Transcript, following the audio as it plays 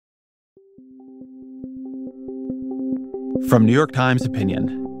From New York Times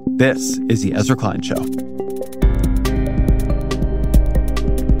Opinion, this is The Ezra Klein Show.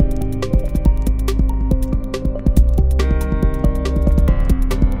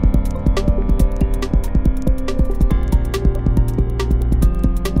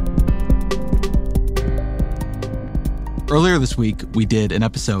 Earlier this week, we did an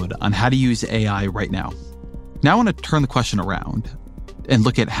episode on how to use AI right now. Now I want to turn the question around and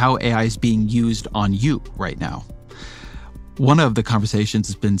look at how AI is being used on you right now. One of the conversations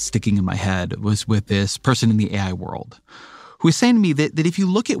that's been sticking in my head was with this person in the AI world who was saying to me that if you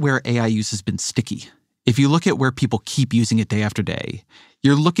look at where AI use has been sticky, if you look at where people keep using it day after day,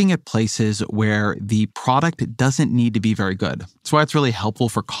 you're looking at places where the product doesn't need to be very good. That's why it's really helpful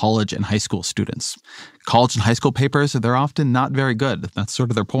for college and high school students. College and high school papers, they're often not very good. That's sort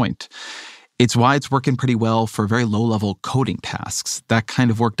of their point. It's why it's working pretty well for very low-level coding tasks. That kind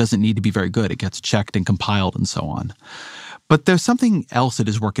of work doesn't need to be very good. It gets checked and compiled and so on. But there's something else it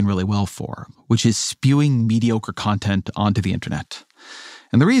is working really well for, which is spewing mediocre content onto the internet.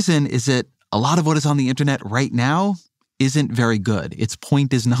 And the reason is that a lot of what is on the internet right now isn't very good. Its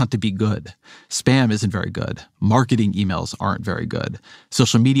point is not to be good. Spam isn't very good. Marketing emails aren't very good.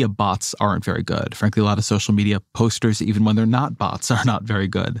 Social media bots aren't very good. Frankly, a lot of social media posters, even when they're not bots, are not very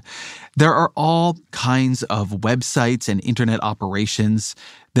good. There are all kinds of websites and internet operations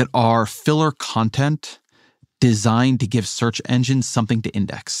that are filler content designed to give search engines something to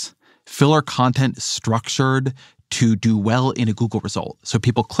index. Filler content structured to do well in a Google result. So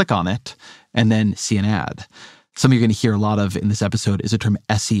people click on it and then see an ad. Something you're going to hear a lot of in this episode is the term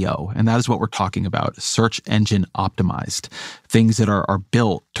SEO, and that is what we're talking about, search engine optimized. Things that are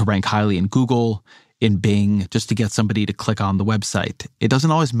built to rank highly in Google, in Bing, just to get somebody to click on the website. It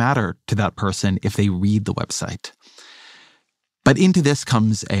doesn't always matter to that person if they read the website. But into this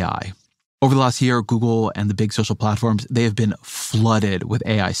comes AI. Over the last year, Google and the big social platforms, they have been flooded with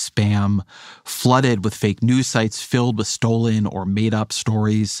AI spam, flooded with fake news sites filled with stolen or made-up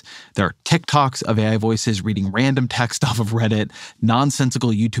stories. There are TikToks of AI voices reading random text off of Reddit,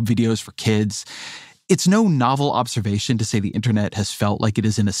 nonsensical YouTube videos for kids. It's no novel observation to say the internet has felt like it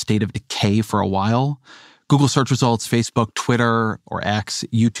is in a state of decay for a while. Google search results, Facebook, Twitter, or X,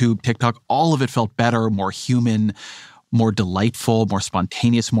 YouTube, TikTok, all of it felt better, more human, more delightful, more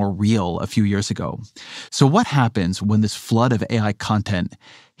spontaneous, more real a few years ago. So what happens when this flood of AI content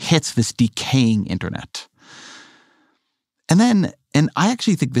hits this decaying internet? And I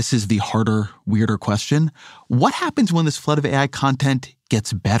actually think this is the harder, weirder question. What happens when this flood of AI content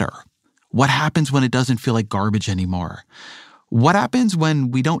gets better? What happens when it doesn't feel like garbage anymore? What happens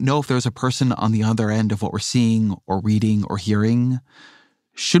when we don't know if there's a person on the other end of what we're seeing or reading or hearing?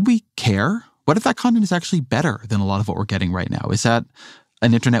 Should we care? What if that content is actually better than a lot of what we're getting right now? Is that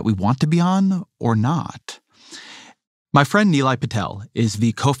an internet we want to be on or not? My friend Nilay Patel is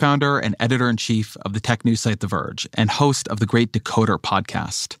the co-founder and editor-in-chief of the tech news site The Verge and host of the Great Decoder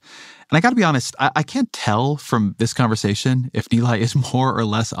podcast. And I got to be honest, I can't tell from this conversation if Nilay is more or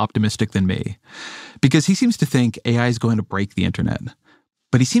less optimistic than me, because he seems to think AI is going to break the internet,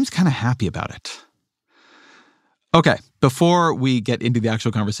 but he seems kind of happy about it. Okay, before we get into the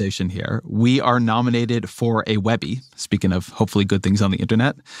actual conversation here, we are nominated for a Webby, speaking of hopefully good things on the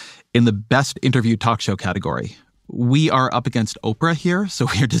internet, in the Best Interview Talk Show category. We are up against Oprah here, so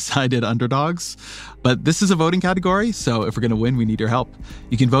we are decided underdogs. But this is a voting category, so if we're going to win, we need your help.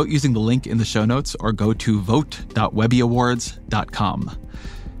 You can vote using the link in the show notes or go to vote.webbyawards.com.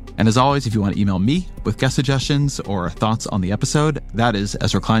 And as always, if you want to email me with guest suggestions or thoughts on the episode, that is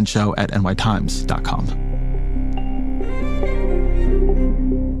EzraKleinShow@nytimes.com.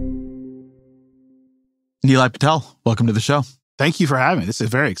 Nilay Patel, welcome to the show. Thank you for having me. This is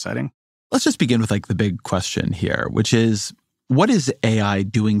very exciting. Let's just begin with the big question here, which is, what is AI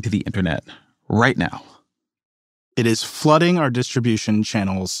doing to the internet right now? It is flooding our distribution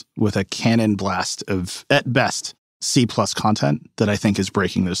channels with a cannon blast of, at best, C+ content that I think is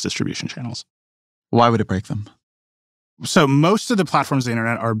breaking those distribution channels. Why would it break them? So most of the platforms on the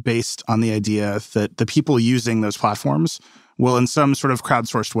internet are based on the idea that the people using those platforms will, in some sort of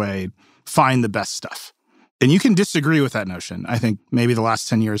crowdsourced way, find the best stuff. And you can disagree with that notion. I think maybe the last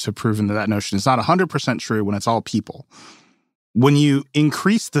 10 years have proven that notion is not 100% true when it's all people. When you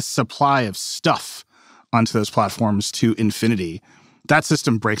increase the supply of stuff onto those platforms to infinity, that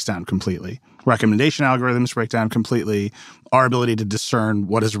system breaks down completely. Recommendation algorithms break down completely. Our ability to discern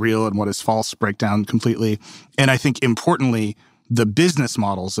what is real and what is false break down completely. And I think, importantly, the business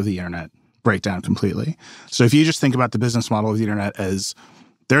models of the internet break down completely. So if you just think about the business model of the internet as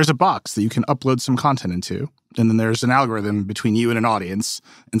there's a box that you can upload some content into, and then there's an algorithm between you and an audience,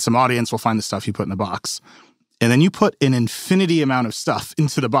 and some audience will find the stuff you put in the box. and then you put an infinity amount of stuff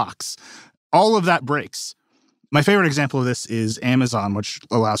into the box, all of that breaks. My favorite example of this is Amazon, which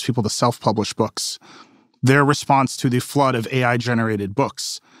allows people to self-publish books. Their response to the flood of AI-generated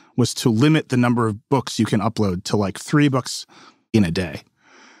books was to limit the number of books you can upload to like 3 books in a day.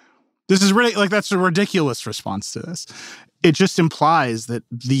 This is really, that's a ridiculous response to this. It just implies that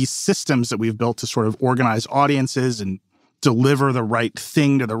these systems that we've built to sort of organize audiences and deliver the right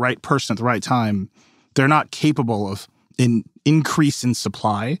thing to the right person at the right time, they're not capable of an increase in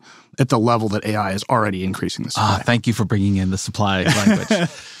supply at the level that AI is already increasing the supply. Thank you for bringing in the supply language.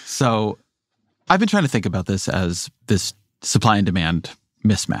 So I've been trying to think about this as this supply and demand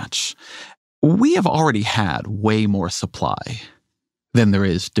mismatch. We have already had way more supply than there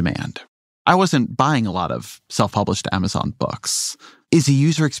is demand. I wasn't buying a lot of self-published Amazon books. Is the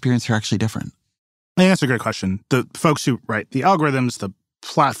user experience here actually different? I think that's a great question. The folks who write the algorithms, the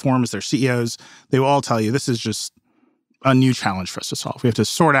platforms, their CEOs, they will all tell you this is just a new challenge for us to solve. We have to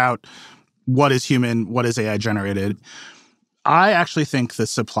sort out what is human, what is AI generated. I actually think the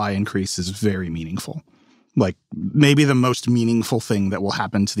supply increase is very meaningful. Like maybe the most meaningful thing that will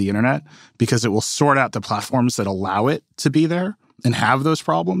happen to the internet, because it will sort out the platforms that allow it to be there and have those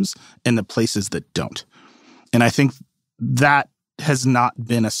problems and the places that don't. And I think that has not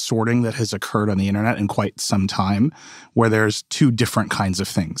been a sorting that has occurred on the internet in quite some time, where there's 2 different kinds of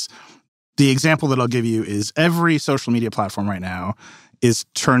things. The example that I'll give you is every social media platform right now is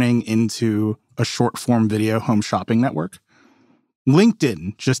turning into a short-form video home shopping network.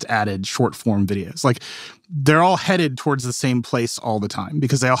 LinkedIn just added short-form videos. Like, they're all headed towards the same place all the time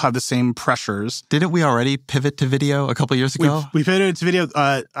because they all have the same pressures. Didn't we already pivot to video a couple of years ago? We pivoted to video.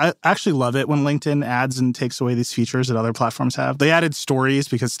 I actually love it when LinkedIn adds and takes away these features that other platforms have. They added stories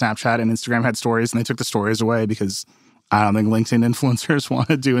because Snapchat and Instagram had stories, and they took the stories away because I don't think LinkedIn influencers want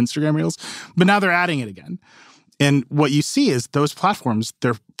to do Instagram Reels. But now they're adding it again. And what you see is those platforms,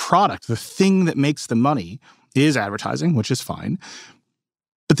 their product, the thing that makes them money, is advertising, which is fine.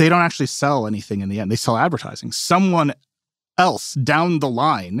 But they don't actually sell anything in the end. They sell advertising. Someone else down the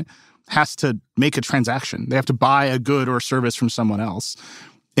line has to make a transaction. They have to buy a good or service from someone else.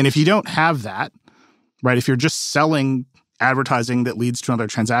 And if you don't have that, right, if you're just selling advertising that leads to another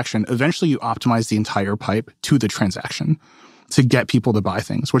transaction, eventually you optimize the entire pipe to the transaction to get people to buy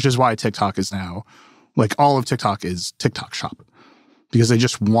things, which is why TikTok is now, like all of TikTok is TikTok Shop, because they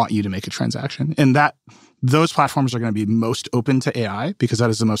just want you to make a transaction. And those platforms are going to be most open to AI because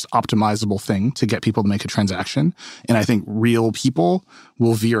that is the most optimizable thing to get people to make a transaction. And I think real people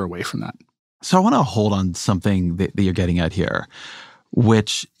will veer away from that. So I want to hold on something that you're getting at here,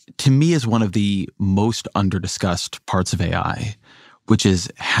 which to me is one of the most under-discussed parts of AI, which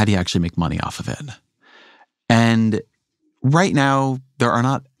is how do you actually make money off of it? And right now, there are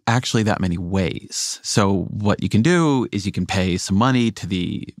not actually that many ways. So what you can do is you can pay some money to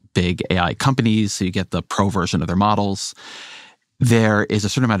the big AI companies so you get the pro version of their models. There is a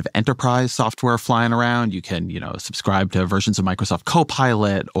certain amount of enterprise software flying around. You can, subscribe to versions of Microsoft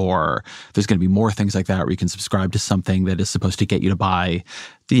Copilot, or there's going to be more things like that where you can subscribe to something that is supposed to get you to buy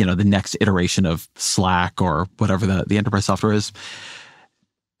the next iteration of Slack or whatever the enterprise software is.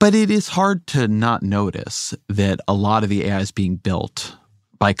 But it is hard to not notice that a lot of the AI is being built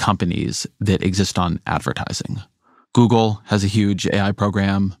by companies that exist on advertising. Google has a huge AI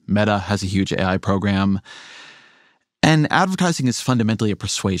program. Meta has a huge AI program. And advertising is fundamentally a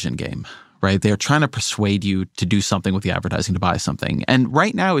persuasion game, right? They're trying to persuade you to do something with the advertising, to buy something. And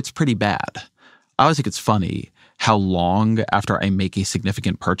right now, it's pretty bad. I always think it's funny how long after I make a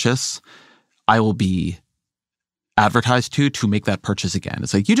significant purchase, I will be advertised to make that purchase again.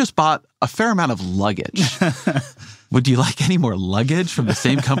 It's like, you just bought a fair amount of luggage. Would you like any more luggage from the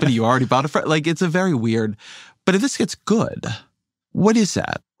same company you already bought it from? Like, it's a very weird, but if this gets good, what is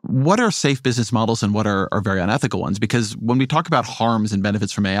that? What are safe business models and what are very unethical ones? Because when we talk about harms and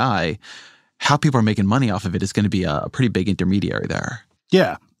benefits from AI, how people are making money off of it is going to be a pretty big intermediary there.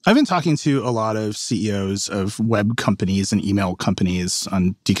 Yeah. I've been talking to a lot of CEOs of web companies and email companies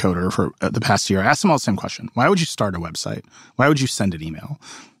on Decoder for the past year. I asked them all the same question. Why would you start a website? Why would you send an email?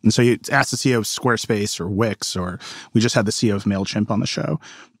 And so you ask the CEO of Squarespace or Wix, or we just had the CEO of MailChimp on the show.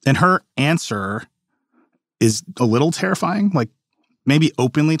 And her answer is a little terrifying, like maybe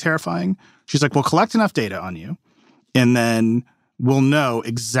openly terrifying. She's like, we'll collect enough data on you, and then we'll know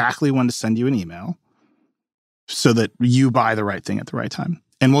exactly when to send you an email so that you buy the right thing at the right time.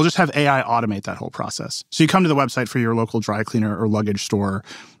 And we'll just have AI automate that whole process. So you come to the website for your local dry cleaner or luggage store.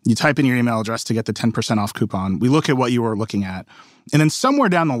 You type in your email address to get the 10% off coupon. We look at what you were looking at. And then somewhere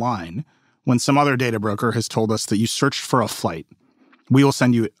down the line, when some other data broker has told us that you searched for a flight, We will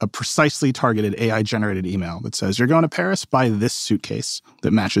send you a precisely targeted AI-generated email that says, you're going to Paris, buy this suitcase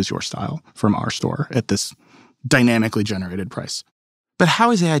that matches your style from our store at this dynamically generated price. But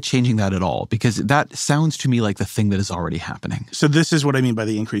how is AI changing that at all? Because that sounds to me like the thing that is already happening. So this is what I mean by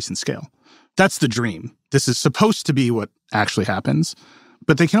the increase in scale. That's the dream. This is supposed to be what actually happens,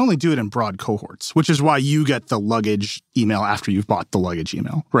 but they can only do it in broad cohorts, which is why you get the luggage email after you've bought the luggage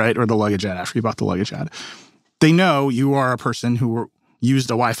email, right? Or the luggage ad after you bought the luggage ad. They know you are a person who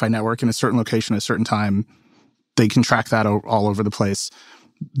used a Wi-Fi network in a certain location at a certain time. They can track that all over the place.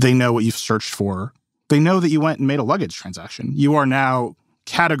 They know what you've searched for. They know that you went and made a luggage transaction. You are now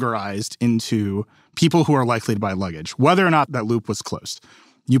categorized into people who are likely to buy luggage, whether or not that loop was closed.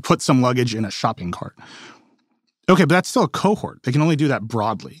 You put some luggage in a shopping cart. Okay, but that's still a cohort. They can only do that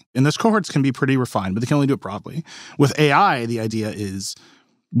broadly. And those cohorts can be pretty refined, but they can only do it broadly. With AI, the idea is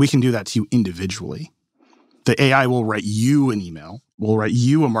we can do that to you individually. The AI will write you an email, will write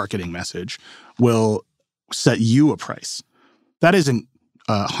you a marketing message, will set you a price. That is an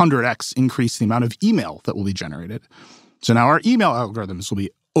 100x increase in the amount of email that will be generated. So now our email algorithms will be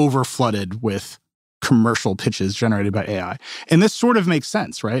overflooded with commercial pitches generated by AI. And this sort of makes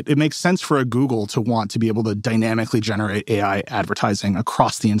sense, right? It makes sense for a Google to want to be able to dynamically generate AI advertising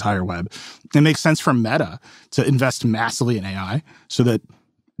across the entire web. It makes sense for Meta to invest massively in AI so that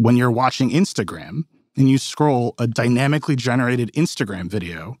when you're watching Instagram and you scroll, a dynamically generated Instagram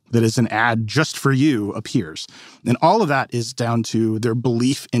video that is an ad just for you appears. And all of that is down to their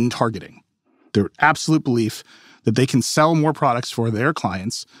belief in targeting, their absolute belief that they can sell more products for their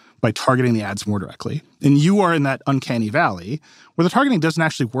clients by targeting the ads more directly. And you are in that uncanny valley where the targeting doesn't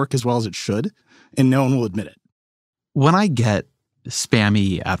actually work as well as it should, and no one will admit it. When I get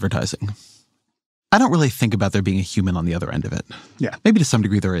spammy advertising, I don't really think about there being a human on the other end of it. Yeah. Maybe to some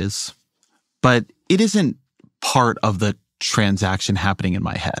degree there is. But it isn't part of the transaction happening in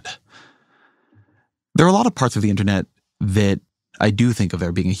my head. There are a lot of parts of the internet that I do think of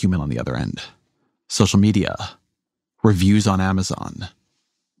there being a human on the other end. Social media, reviews on Amazon,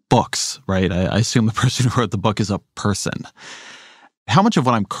 books, right? I assume the person who wrote the book is a person. How much of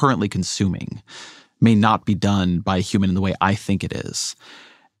what I'm currently consuming may not be done by a human in the way I think it is?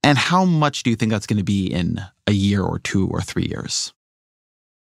 And how much do you think that's going to be in a year or 2 or 3 years?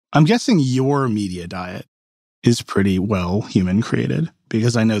 I'm guessing your media diet is pretty well human created,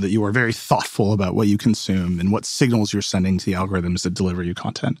 because I know that you are very thoughtful about what you consume and what signals you're sending to the algorithms that deliver you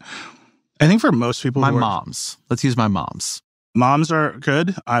content. I think for most people... Moms. Let's use my moms. Moms are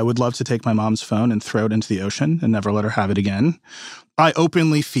good. I would love to take my mom's phone and throw it into the ocean and never let her have it again. I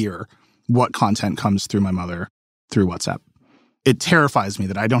openly fear what content comes through my mother through WhatsApp. It terrifies me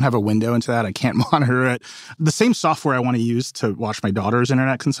that I don't have a window into that. I can't monitor it. The same software I want to use to watch my daughter's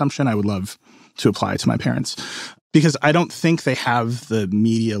internet consumption, I would love to apply to my parents, because I don't think they have the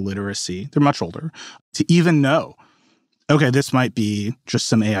media literacy. They're much older to even know, okay, this might be just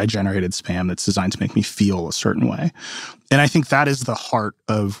some AI-generated spam that's designed to make me feel a certain way. And I think that is the heart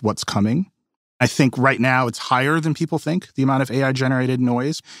of what's coming. I think right now it's higher than people think, the amount of AI-generated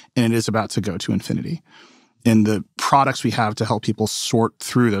noise, and it is about to go to infinity. And the products we have to help people sort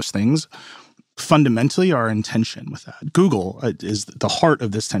through those things fundamentally are in tension with that. Google is the heart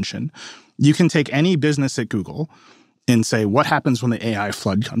of this tension. You can take any business at Google and say, what happens when the AI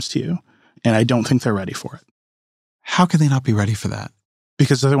flood comes to you? And I don't think they're ready for it. How can they not be ready for that?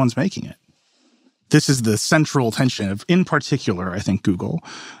 Because they're the ones making it. This is the central tension of, in particular, I think, Google.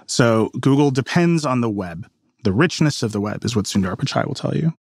 So Google depends on the web. The richness of the web is what Sundar Pichai will tell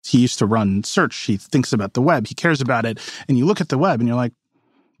you. He used to run search. He thinks about the web. He cares about it. And you look at the web and you're like,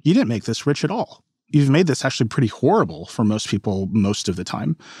 you didn't make this rich at all. You've made this actually pretty horrible for most people most of the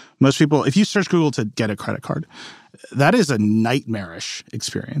time. Most people, if you search Google to get a credit card, that is a nightmarish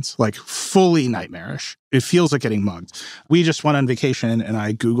experience, like fully nightmarish. It feels like getting mugged. We just went on vacation and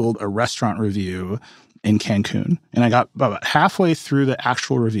I Googled a restaurant review in Cancun. And I got about halfway through the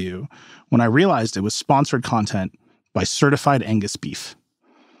actual review when I realized it was sponsored content by Certified Angus Beef.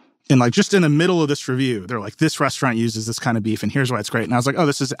 And like just in the middle of this review, they're like, this restaurant uses this kind of beef and here's why it's great. And I was like,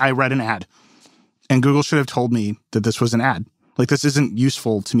 oh, I read an ad. And Google should have told me that this was an ad. Like, this isn't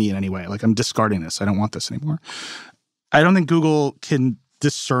useful to me in any way. Like, I'm discarding this. I don't want this anymore. I don't think Google can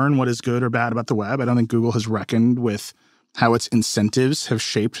discern what is good or bad about the web. I don't think Google has reckoned with how its incentives have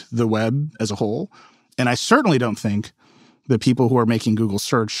shaped the web as a whole. And I certainly don't think the people who are making Google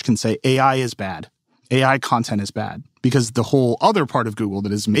search can say AI is bad. AI content is bad, because the whole other part of Google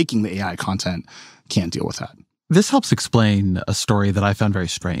that is making the AI content can't deal with that. This helps explain a story that I found very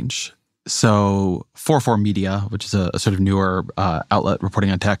strange. So 44 Media, which is a sort of newer outlet reporting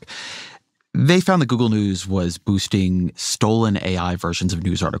on tech, They found that Google News was boosting stolen AI versions of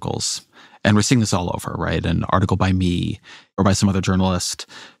news articles. And we're seeing this all over, right? An article by me or by some other journalist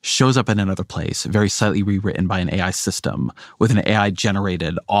shows up in another place, very slightly rewritten by an AI system with an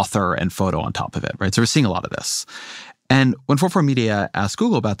AI-generated author and photo on top of it, right? So we're seeing a lot of this. And when 44 Media asked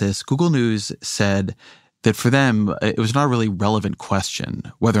Google about this, Google News said that for them, it was not a really relevant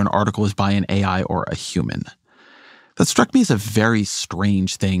question whether an article was by an AI or a human. That struck me as a very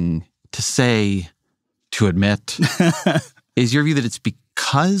strange thing to say, to admit. Is your view that it's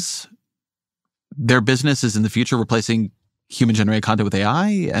because their business is in the future replacing human-generated content with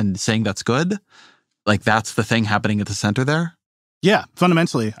AI and saying that's good? Like that's the thing happening at the center there? Yeah,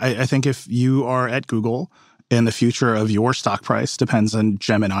 fundamentally. I think if you are at Google and the future of your stock price depends on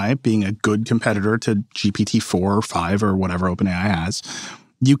Gemini being a good competitor to GPT-4 or 5 or whatever OpenAI has,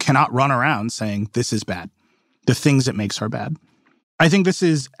 you cannot run around saying this is bad. The things it makes are bad. I think this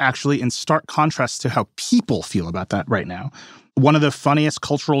is actually in stark contrast to how people feel about that right now. One of the funniest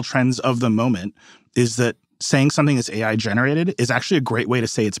cultural trends of the moment is that saying something is AI generated is actually a great way to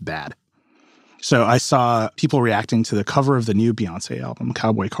say it's bad. So I saw people reacting to the cover of the new Beyonce album,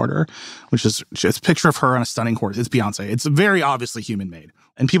 Cowboy Carter, which is just a picture of her on a stunning horse. It's Beyonce. It's very obviously human-made.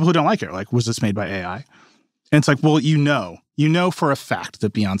 And people who don't like it are like, was this made by AI? And it's like, well, you know for a fact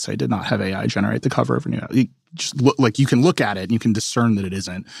that Beyonce did not have AI generate the cover of her new album. You just look, like you can look at it and you can discern that it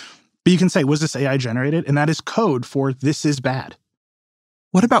isn't. But you can say, was this AI generated? And that is code for this is bad.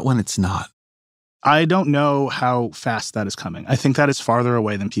 What about when it's not? I don't know how fast that is coming. I think that is farther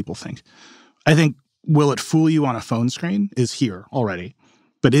away than people think. I think, will it fool you on a phone screen is here already.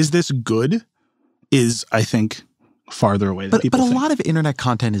 But is this good is, I think, farther away than people think. But a lot of internet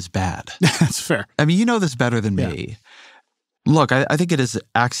content is bad. That's fair. I mean, you know this better than me. Look, I think it is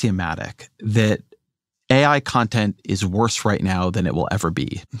axiomatic that AI content is worse right now than it will ever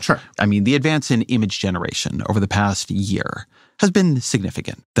be. Sure. I mean, the advance in image generation over the past year has been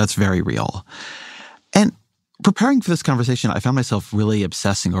significant. That's very real. And preparing for this conversation, I found myself really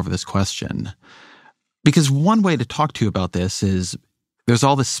obsessing over this question. Because one way to talk to you about this is there's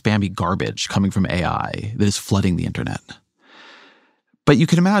all this spammy garbage coming from AI that is flooding the internet. But you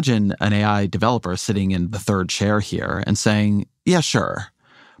can imagine an AI developer sitting in the third chair here and saying, yeah, sure.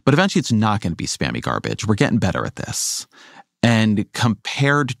 But eventually it's not going to be spammy garbage. We're getting better at this. And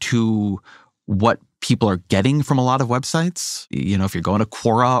compared to what people are getting from a lot of websites, you know, if you're going to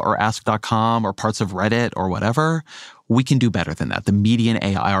Quora or Ask.com or parts of Reddit or whatever, we can do better than that. The median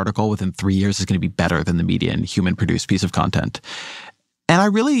AI article within 3 years is going to be better than the median human-produced piece of content. And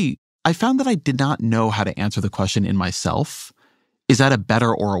I found that I did not know how to answer the question in myself. Is that a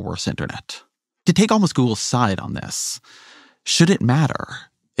better or a worse internet? To take almost Google's side on this, should it matter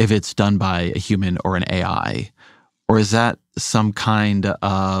if it's done by a human or an AI? Or is that some kind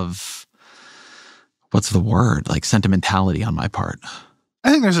of, what's the word, like sentimentality on my part? I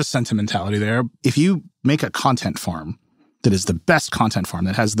think there's a sentimentality there. If you make a content farm that is the best content farm,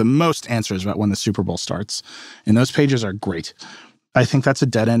 that has the most answers about when the Super Bowl starts, and those pages are great, I think that's a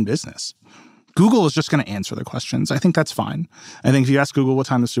dead-end business. Google is just going to answer the questions. I think that's fine. I think if you ask Google what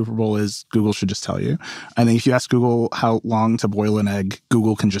time the Super Bowl is, Google should just tell you. I think if you ask Google how long to boil an egg,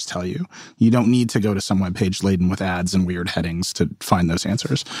 Google can just tell you. You don't need to go to some webpage laden with ads and weird headings to find those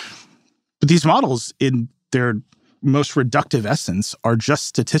answers. But these models, in their most reductive essence, are just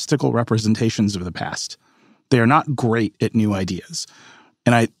statistical representations of the past. They are not great at new ideas.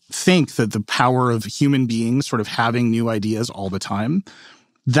 And I think that the power of human beings sort of having new ideas all the time,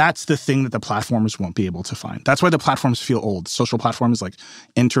 that's the thing that the platforms won't be able to find. That's why the platforms feel old. Social platforms like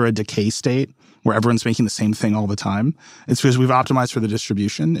enter a decay state where everyone's making the same thing all the time. It's because we've optimized for the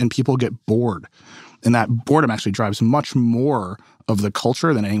distribution and people get bored. And that boredom actually drives much more of the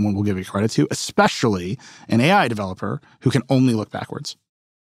culture than anyone will give it credit to, especially an AI developer who can only look backwards.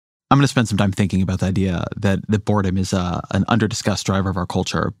 I'm going to spend some time thinking about the idea that boredom is an under-discussed driver of our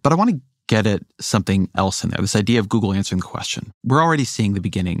culture. But I want to get at something else in there, this idea of Google answering the question. We're already seeing the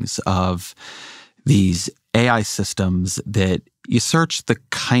beginnings of these AI systems that you search the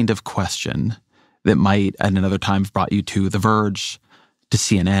kind of question that might at another time have brought you to The Verge, to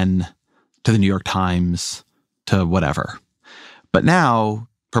CNN, to the New York Times, to whatever. But now,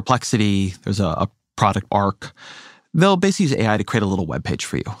 Perplexity, there's a product Arc, they'll basically use AI to create a little web page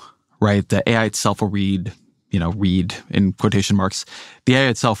for you, right? The AI itself will read in quotation marks, the AI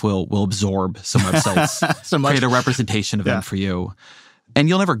itself will absorb some websites, create a representation of them for you. And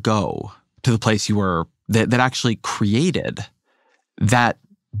you'll never go to the place you were that actually created that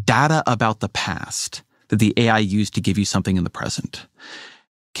data about the past that the AI used to give you something in the present.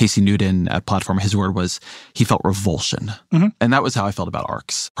 Casey Newton at Platform, his word was he felt revulsion. And that was how I felt about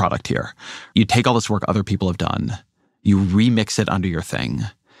Arc's product here. You take all this work other people have done, you remix it under your thing.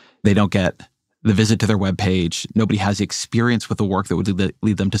 They don't get the visit to their webpage. Nobody has the experience with the work that would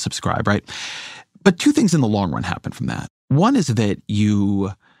lead them to subscribe, right? But two things in the long run happen from that. One is that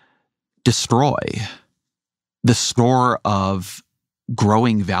you destroy the store of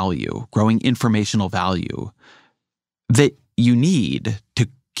growing value, growing informational value that you need to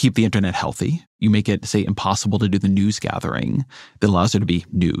keep the internet healthy. You make it, say, impossible to do the news gathering that allows there to be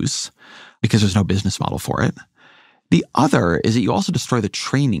news because there's no business model for it. The other is that you also destroy the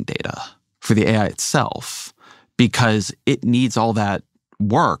training data for the AI itself because it needs all that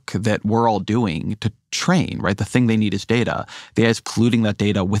work that we're all doing to train, right? The thing they need is data. The AI is polluting that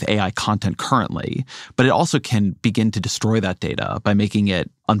data with AI content currently, but it also can begin to destroy that data by making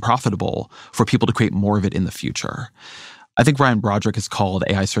it unprofitable for people to create more of it in the future. I think Ryan Broderick has called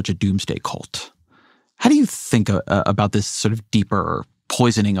AI search a doomsday cult. How do you think about this sort of deeper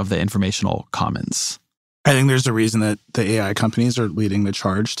poisoning of the informational commons? I think there's a reason that the AI companies are leading the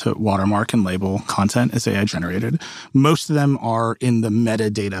charge to watermark and label content as AI generated. Most of them are in the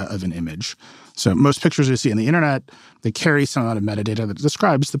metadata of an image. So most pictures you see on the internet, they carry some amount of metadata that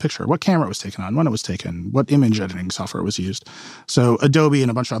describes the picture, what camera it was taken on, when it was taken, what image editing software was used. So Adobe and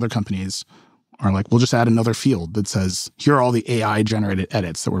a bunch of other companies are like, we'll just add another field that says, here are all the AI-generated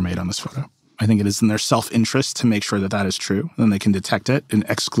edits that were made on this photo. I think it is in their self-interest to make sure that that is true. Then they can detect it and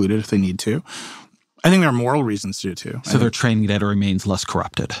exclude it if they need to. I think there are moral reasons to do it too. So their training data remains less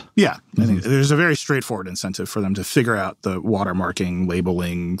corrupted. Yeah. I think there's a very straightforward incentive for them to figure out the watermarking,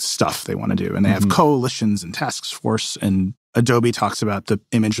 labeling stuff they want to do. And they have coalitions and task force. And Adobe talks about the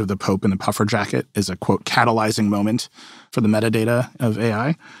image of the Pope in the puffer jacket as a, quote, catalyzing moment for the metadata of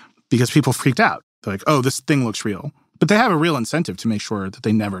AI because people freaked out. They're like, oh, this thing looks real. But they have a real incentive to make sure that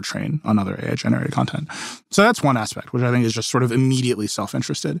they never train on other AI-generated content. So that's one aspect, which I think is just sort of immediately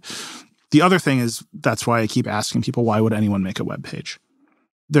self-interested. The other thing is, that's why I keep asking people, why would anyone make a web page?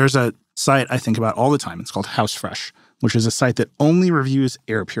 There's a site I think about all the time. It's called HouseFresh, which is a site that only reviews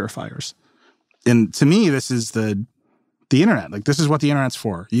air purifiers. And to me, this is the internet. Like, this is what the internet's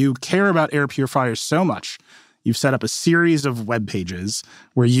for. You care about air purifiers so much, you've set up a series of web pages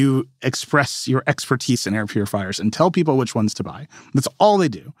where you express your expertise in air purifiers and tell people which ones to buy. That's all they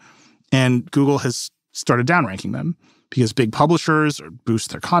do. And Google has started downranking them because big publishers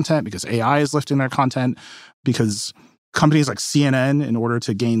boost their content, because AI is lifting their content, because companies like CNN, in order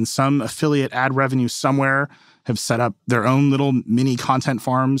to gain some affiliate ad revenue somewhere, have set up their own little mini content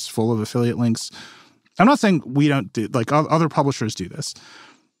farms full of affiliate links. I'm not saying we don't do, like other publishers do this.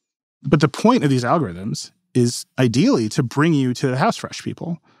 But the point of these algorithms is ideally to bring you to the HouseFresh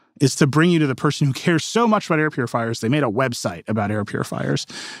people, is to bring you to the person who cares so much about air purifiers, they made a website about air purifiers,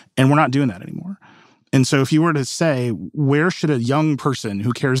 and we're not doing that anymore. And so if you were to say, where should a young person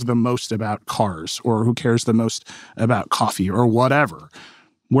who cares the most about cars or who cares the most about coffee or whatever,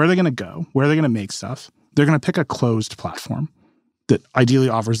 where are they going to go? Where are they going to make stuff? They're going to pick a closed platform that ideally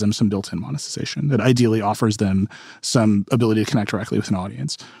offers them some built-in monetization, that ideally offers them some ability to connect directly with an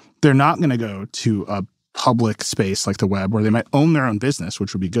audience. They're not going to go to a public space like the web where they might own their own business,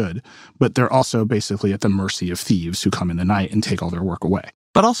 which would be good, but they're also basically at the mercy of thieves who come in the night and take all their work away.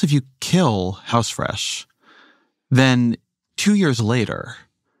 But also, if you kill HouseFresh, then 2 years later,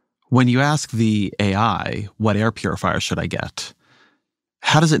 when you ask the AI, what air purifier should I get?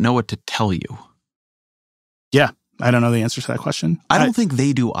 How does it know what to tell you? Yeah, I don't know the answer to that question. I don't think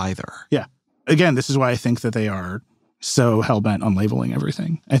they do either. Yeah. Again, this is why I think that they are so hell-bent on labeling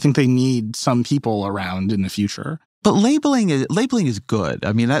everything. I think they need some people around in the future. But labeling is good.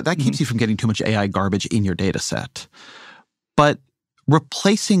 I mean, that keeps you from getting too much AI garbage in your data set. But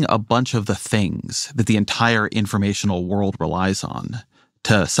replacing a bunch of the things that the entire informational world relies on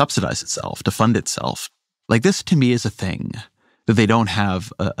to subsidize itself, to fund itself, like this to me is a thing that they don't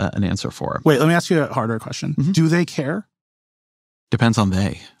have an answer for. Wait, let me ask you a harder question. Do they care? Depends on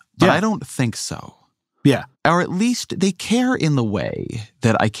they. But I don't think so. Yeah. Or at least they care in the way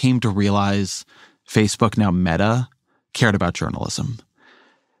that I came to realize Facebook, now Meta, cared about journalism.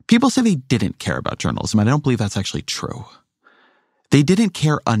 People say they didn't care about journalism. I don't believe that's actually true. They didn't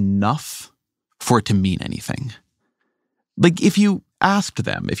care enough for it to mean anything. Like if you asked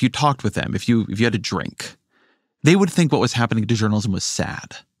them, if you talked with them, if you had a drink, they would think what was happening to journalism was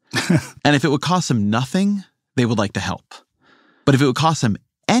sad. And if it would cost them nothing, they would like to help. But if it would cost them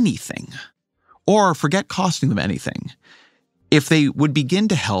anything, or forget costing them anything, if they would begin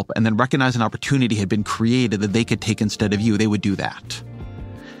to help and then recognize an opportunity had been created that they could take instead of you, they would do that.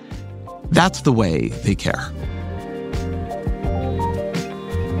 That's the way they care.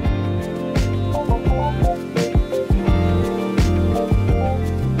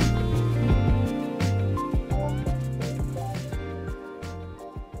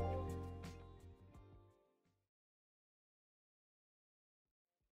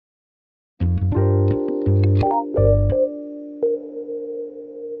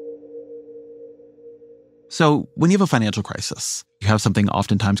 So when you have a financial crisis, you have something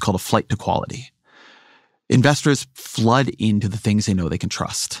oftentimes called a flight to quality. Investors flood into the things they know they can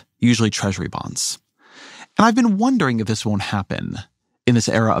trust, usually treasury bonds. And I've been wondering if this won't happen in this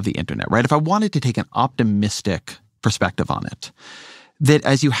era of the internet, right? If I wanted to take an optimistic perspective on it, that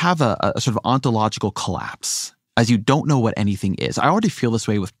as you have a sort of ontological collapse, as you don't know what anything is, I already feel this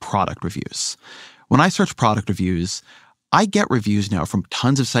way with product reviews. When I search product reviews, I get reviews now from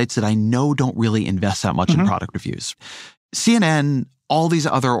tons of sites that I know don't really invest that much in product reviews. CNN, all these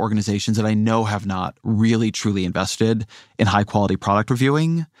other organizations that I know have not really truly invested in high quality product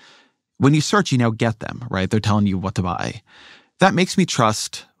reviewing. When you search, you now get them, right? They're telling you what to buy. That makes me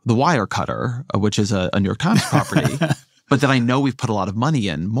trust the Wirecutter, which is a New York Times property, but that I know we've put a lot of money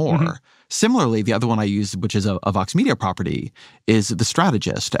in more. Similarly, the other one I use, which is a Vox Media property, is The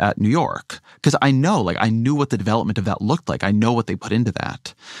Strategist at New York. Because I know, I knew what the development of that looked like. I know what they put into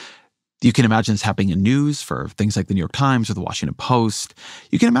that. You can imagine this happening in news for things like the New York Times or the Washington Post.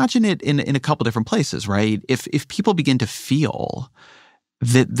 You can imagine it in a couple different places, right? If people begin to feel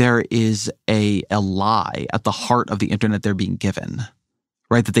that there is a lie at the heart of the internet they're being given,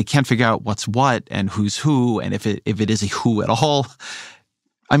 right? That they can't figure out what's what and who's who, and if it is a who at all.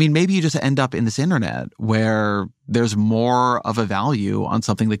 I mean, maybe you just end up in this internet where there's more of a value on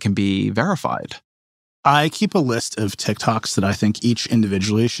something that can be verified. I keep a list of TikToks that I think each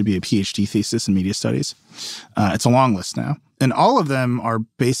individually should be a PhD thesis in media studies. It's a long list now. And all of them are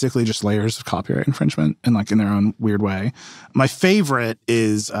basically just layers of copyright infringement in their own weird way. My favorite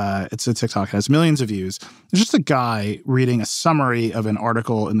is, it's a TikTok, it has millions of views. It's just a guy reading a summary of an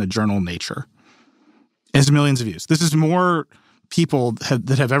article in the journal Nature. It has millions of views. This is more people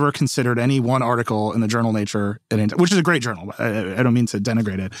that have ever considered any one article in the journal Nature, which is a great journal. I don't mean to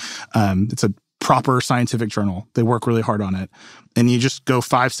denigrate it. It's a proper scientific journal. They work really hard on it. And you just go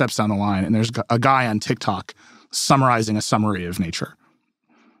 5 steps down the line, and there's a guy on TikTok summarizing a summary of Nature.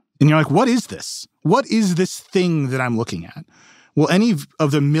 And you're like, what is this? What is this thing that I'm looking at? Will any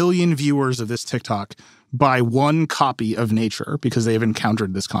of the million viewers of this TikTok buy one copy of Nature because they've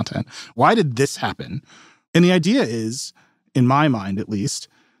encountered this content? Why did this happen? And the idea is, in my mind at least,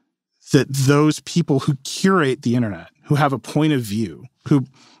 that those people who curate the internet, who have a point of view, who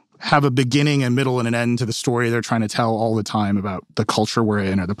have a beginning, a middle, and an end to the story they're trying to tell all the time about the culture we're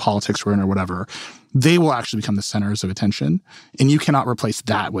in or the politics we're in or whatever, they will actually become the centers of attention. And you cannot replace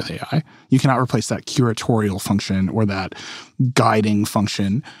that with AI. You cannot replace that curatorial function or that guiding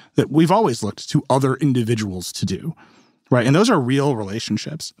function that we've always looked to other individuals to do, right? And those are real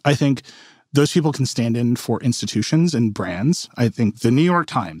relationships. I think those people can stand in for institutions and brands. I think the New York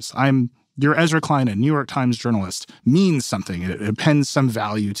Times, you're Ezra Klein, a New York Times journalist, means something. It appends some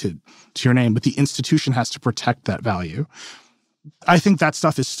value to your name, but the institution has to protect that value. I think that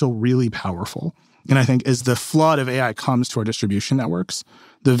stuff is still really powerful. And I think as the flood of AI comes to our distribution networks,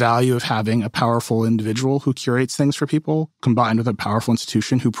 the value of having a powerful individual who curates things for people combined with a powerful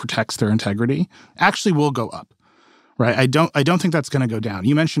institution who protects their integrity actually will go up. Right? I don't think that's going to go down.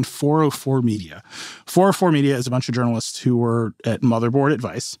 You mentioned 404 Media. 404 Media is a bunch of journalists who were at Motherboard at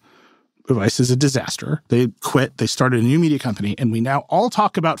Vice. Vice is a disaster. They quit. They started a new media company, and we now all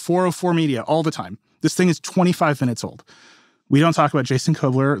talk about 404 Media all the time. This thing is 25 minutes old. We don't talk about Jason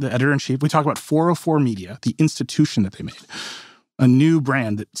Kobler, the editor-in-chief. We talk about 404 Media, the institution that they made, a new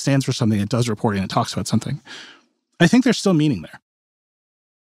brand that stands for something, that does reporting, that talks about something. I think there's still meaning there.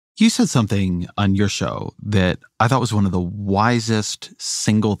 You said something on your show that I thought was one of the wisest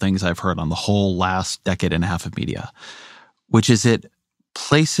single things I've heard on the whole last decade and a half of media, which is that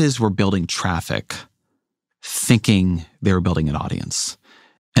places were building traffic thinking they were building an audience.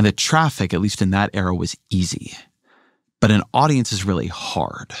 And the traffic, at least in that era, was easy. But an audience is really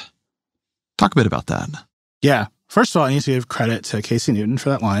hard. Talk a bit about that. Yeah. First of all, I need to give credit to Casey Newton for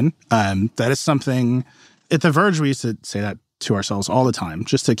that line. That is something, at The Verge, we used to say that to ourselves all the time,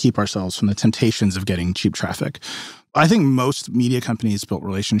 just to keep ourselves from the temptations of getting cheap traffic. I think most media companies built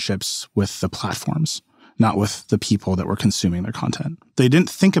relationships with the platforms, not with the people that were consuming their content. They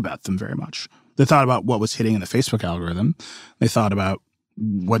didn't think about them very much. They thought about what was hitting in the Facebook algorithm. They thought about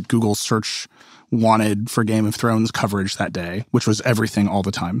what Google search wanted for Game of Thrones coverage that day, which was everything all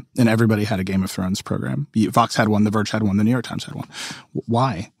the time. And everybody had a Game of Thrones program. Vox had one, The Verge had one, the New York Times had one.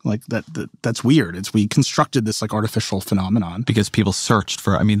 Why? That's weird. We constructed this artificial phenomenon. Because people searched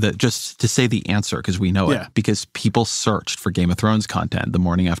for, just to say the answer, because we know it, because people searched for Game of Thrones content the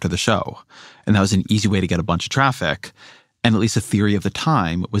morning after the show. And that was an easy way to get a bunch of traffic. And at least the theory of the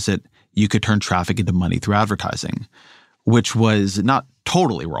time was that you could turn traffic into money through advertising, which was not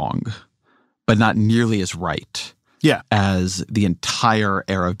totally wrong, but not nearly as right as the entire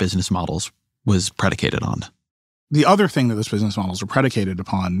era of business models was predicated on. The other thing that those business models were predicated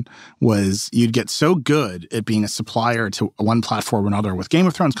upon was you'd get so good at being a supplier to one platform or another with Game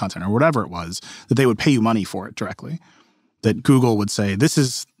of Thrones content or whatever it was that they would pay you money for it directly. That Google would say, this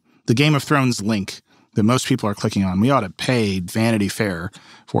is the Game of Thrones link that most people are clicking on. We ought to pay Vanity Fair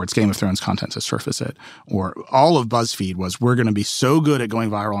for its Game of Thrones content to surface it. Or all of BuzzFeed was, we're going to be so good at going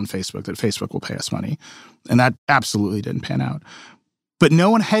viral on Facebook that Facebook will pay us money. And that absolutely didn't pan out. But no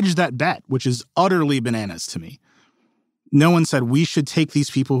one hedged that bet, which is utterly bananas to me. No one said we should take these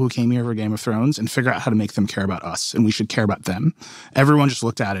people who came here for Game of Thrones and figure out how to make them care about us, and we should care about them. Everyone just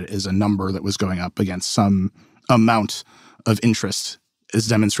looked at it as a number that was going up against some amount of interest as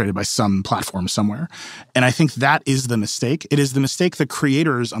demonstrated by some platform somewhere. And I think that is the mistake. It is the mistake the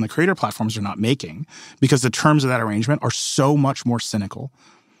creators on the creator platforms are not making because the terms of that arrangement are so much more cynical.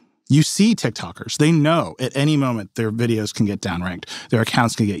 You see TikTokers, they know at any moment their videos can get downranked, their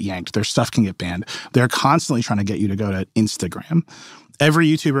accounts can get yanked, their stuff can get banned. They're constantly trying to get you to go to Instagram. Every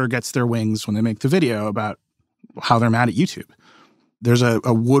YouTuber gets their wings when they make the video about how they're mad at YouTube. There's a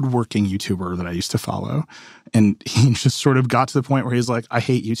woodworking YouTuber that I used to follow, and he just sort of got to the point where he's like, I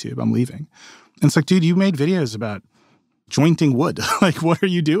hate YouTube, I'm leaving. And it's like, dude, you made videos about jointing wood. Like, what are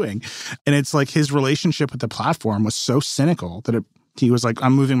you doing? And it's like his relationship with the platform was so cynical that he was like,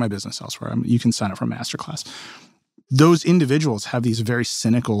 I'm moving my business elsewhere. You can sign up for a masterclass. Those individuals have these very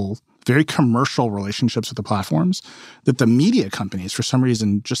cynical, very commercial relationships with the platforms that the media companies, for some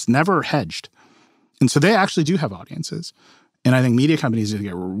reason, just never hedged. And so they actually do have audiences. And I think media companies need to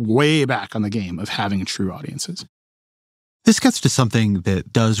get way back on the game of having true audiences. This gets to something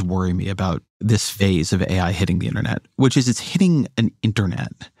that does worry me about this phase of AI hitting the internet, which is it's hitting an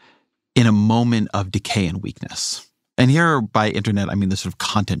internet in a moment of decay and weakness. And here by internet, I mean the sort of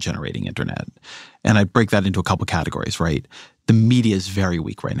content-generating internet. And I break that into a couple categories, right? The media is very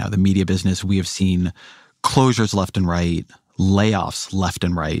weak right now. The media business, we have seen closures left and right, layoffs left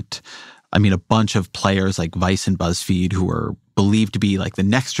and right. I mean, a bunch of players like Vice and BuzzFeed who are believed to be like the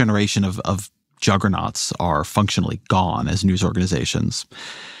next generation of juggernauts are functionally gone as news organizations.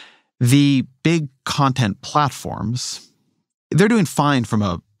 The big content platforms, they're doing fine from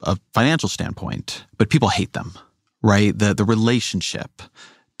a financial standpoint, but people hate them. Right? The relationship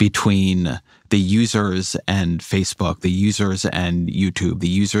between the users and Facebook, the users and YouTube, the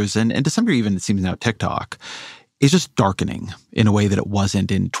users and to some degree even it seems now TikTok is just darkening in a way that it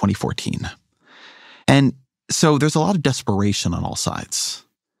wasn't in 2014. And so there's a lot of desperation on all sides.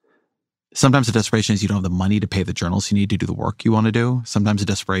 Sometimes the desperation is you don't have the money to pay the journalists you need to do the work you want to do. Sometimes the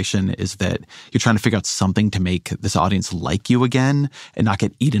desperation is that you're trying to figure out something to make this audience like you again and not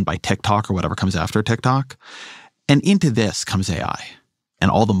get eaten by TikTok or whatever comes after TikTok. And into this comes AI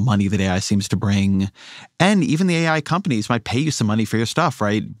and all the money that AI seems to bring. And even the AI companies might pay you some money for your stuff,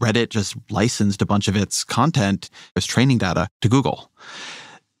 right? Reddit just licensed a bunch of its content as training data to Google.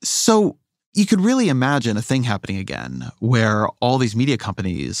 So you could really imagine a thing happening again where all these media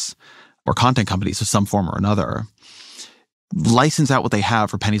companies or content companies of some form or another license out what they have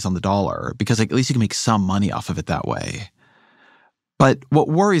for pennies on the dollar because like, at least you can make some money off of it that way. But what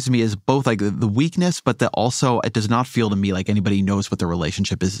worries me is both like the weakness, but that also it does not feel to me like anybody knows what the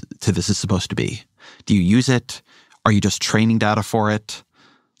relationship is to this is supposed to be. Do you use it? Are you just training data for it?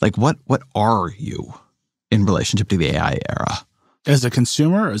 Like what are you in relationship to the AI era? As a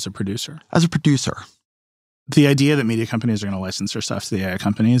consumer or as a producer? As a producer. The idea that media companies are going to license their stuff to the AI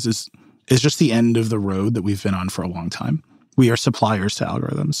companies is just the end of the road that we've been on for a long time. We are suppliers to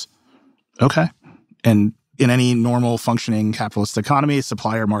algorithms. Okay. And in any normal functioning capitalist economy,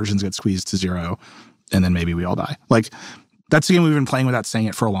 supplier margins get squeezed to zero, and then maybe we all die. Like, that's the game we've been playing without saying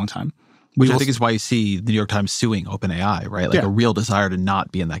it for a long time. Which I think is why you see the New York Times suing OpenAI, right? Like a real desire to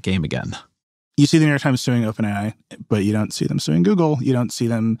not be in that game again. You see the New York Times suing OpenAI, but you don't see them suing Google. You don't see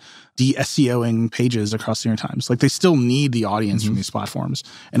them de-SEOing pages across the New York Times. Like, they still need the audience from these platforms.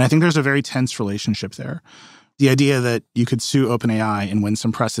 And I think there's a very tense relationship there. The idea that you could sue OpenAI and win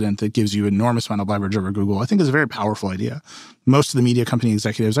some precedent that gives you an enormous amount of leverage over Google, I think is a very powerful idea. Most of the media company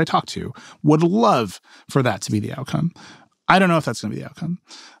executives I talk to would love for that to be the outcome. I don't know if that's going to be the outcome.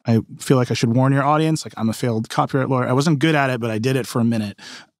 I feel like I should warn your audience. Like, I'm a failed copyright lawyer. I wasn't good at it, but I did it for a minute.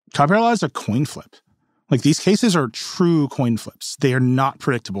 Copyright law is a coin flip. Like, these cases are true coin flips. They are not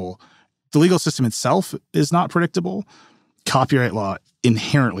predictable. The legal system itself is not predictable. Copyright law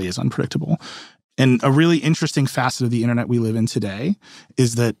inherently is unpredictable. And a really interesting facet of the internet we live in today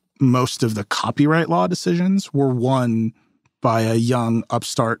is that most of the copyright law decisions were won by a young,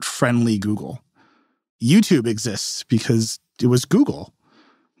 upstart, friendly Google. YouTube exists because it was Google.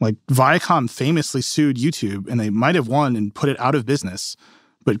 Like, Viacom famously sued YouTube, and they might have won and put it out of business,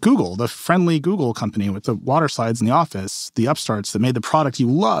 But Google, the friendly Google company with the water slides in the office, the upstarts that made the product you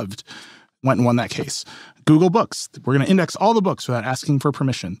loved, went and won that case. Google Books, we're going to index all the books without asking for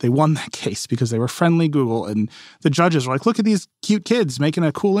permission. They won that case because they were friendly Google. And the judges were like, look at these cute kids making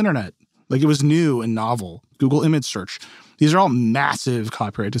a cool internet. Like, it was new and novel. Google image search. These are all massive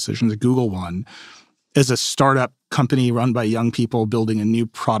copyright decisions that Google won as a startup company run by young people building a new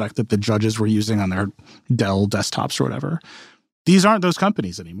product that the judges were using on their Dell desktops or whatever. These aren't those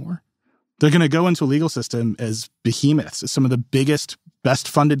companies anymore. They're going to go into a legal system as behemoths, as some of the biggest,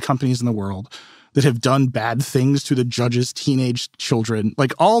 best-funded companies in the world that have done bad things to the judges' teenage children.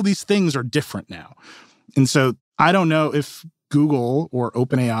 Like, all these things are different now. And so I don't know if Google or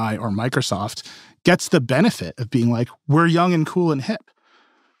OpenAI or Microsoft gets the benefit of being like, we're young and cool and hip.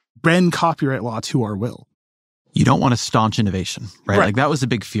 Bend copyright law to our will. You don't want to staunch innovation, right? Like, that was a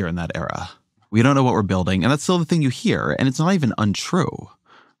big fear in that era. We don't know what we're building. And that's still the thing you hear. And it's not even untrue.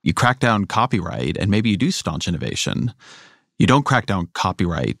 You crack down copyright and maybe you do staunch innovation. You don't crack down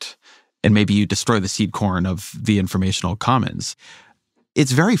copyright and maybe you destroy the seed corn of the informational commons.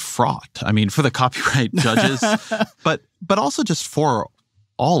 It's very fraught. I mean, for the copyright judges, but also just for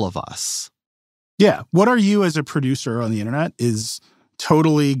all of us. Yeah. What are you as a producer on the internet is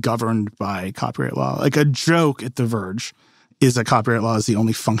totally governed by copyright law. Like, a joke at The Verge is that copyright law is the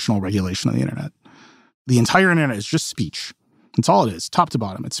only functional regulation of the internet. The entire internet is just speech. That's all it is. Top to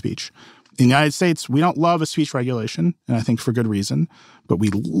bottom, it's speech. In the United States, we don't love a speech regulation, and I think for good reason, but we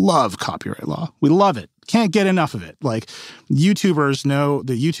love copyright law. We love it. Can't get enough of it. Like, YouTubers know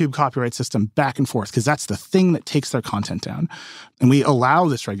the YouTube copyright system back and forth because that's the thing that takes their content down. And we allow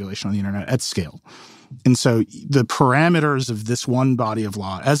this regulation on the internet at scale. And so the parameters of this one body of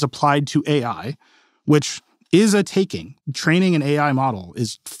law, as applied to AI, which is a taking, training an AI model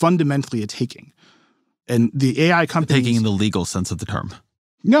is fundamentally a taking. And the AI companies— Taking in the legal sense of the term.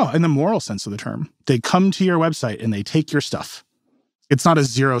 No, in the moral sense of the term. They come to your website and they take your stuff. It's not a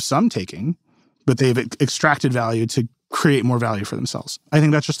zero-sum taking, but they've extracted value to create more value for themselves. I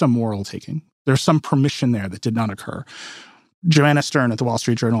think that's just a moral taking. There's some permission there that did not occur. Joanna Stern at the Wall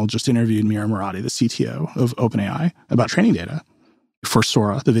Street Journal just interviewed Mira Murati, the CTO of OpenAI, about training data for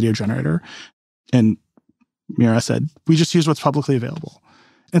Sora, the video generator. And Mira said, we just use what's publicly available.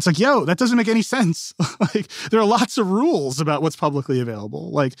 And it's like, yo, that doesn't make any sense. Like, there are lots of rules about what's publicly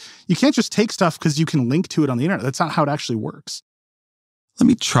available. Like, you can't just take stuff because you can link to it on the internet. That's not how it actually works. Let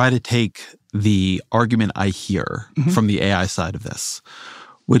me try to take the argument I hear from the AI side of this,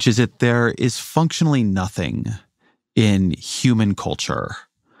 which is that there is functionally nothing in human culture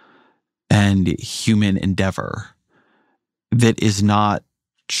and human endeavor that is not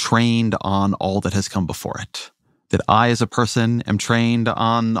trained on all that has come before it. That I, as a person, am trained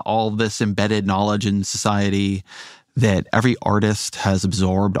on all this embedded knowledge in society, that every artist has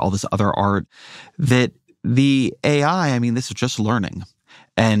absorbed all this other art, that the AI, I mean, this is just learning.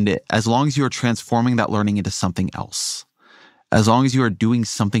 And as long as you are transforming that learning into something else, as long as you are doing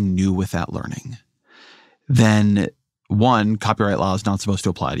something new with that learning, then one, copyright law is not supposed to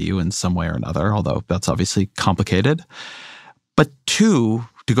apply to you in some way or another, although that's obviously complicated. But two,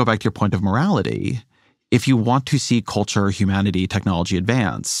 to go back to your point of morality, if you want to see culture, humanity, technology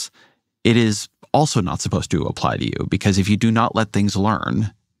advance, it is also not supposed to apply to you, because if you do not let things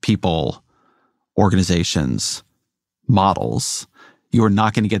learn, people, organizations, models, you are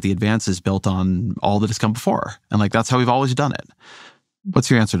not going to get the advances built on all that has come before. And like, that's how we've always done it. What's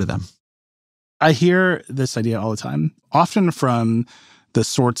your answer to them? I hear this idea all the time, often from the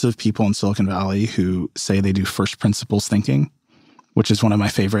sorts of people in Silicon Valley who say they do first principles thinking, which is one of my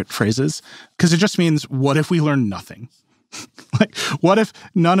favorite phrases, because it just means, what if we learn nothing? Like, what if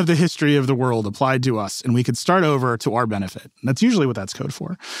none of the history of the world applied to us and we could start over to our benefit? And that's usually what that's code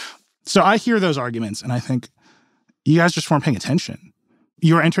for. So I hear those arguments and I think, you guys just weren't paying attention.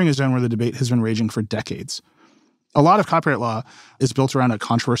 You are entering a zone where the debate has been raging for decades. A lot of copyright law is built around a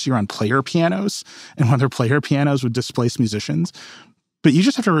controversy around player pianos and whether player pianos would displace musicians. But you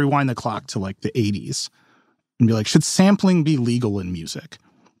just have to rewind the clock to like the 80s and be like, should sampling be legal in music?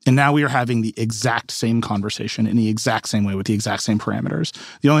 And now we are having the exact same conversation in the exact same way with the exact same parameters.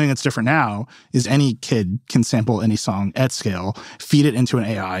 The only thing that's different now is any kid can sample any song at scale, feed it into an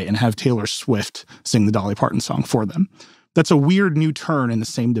AI, and have Taylor Swift sing the Dolly Parton song for them. That's a weird new turn in the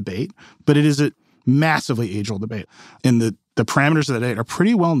same debate, but it is a massively age-old debate. And the parameters of the debate are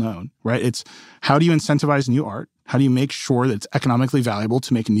pretty well known, right? It's how do you incentivize new art? How do you make sure that it's economically valuable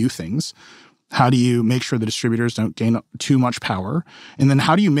to make new things? How do you make sure the distributors don't gain too much power? And then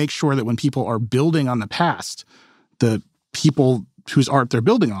how do you make sure that when people are building on the past, the people whose art they're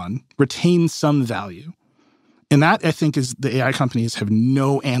building on retain some value? And that, I think, is the AI companies have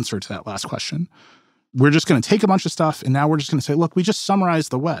no answer to that last question. We're just going to take a bunch of stuff, and now we're just going to say, look, we just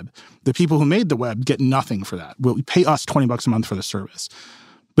summarized the web. The people who made the web get nothing for that. Will pay us $20 a month for the service.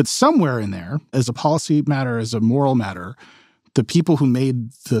 But somewhere in there, as a policy matter, as a moral matter, the people who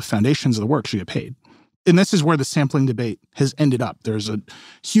made the foundations of the work should get paid. And this is where the sampling debate has ended up. There's a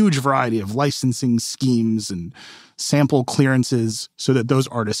huge variety of licensing schemes and sample clearances so that those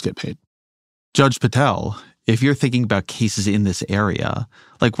artists get paid. Judge Patel, if you're thinking about cases in this area,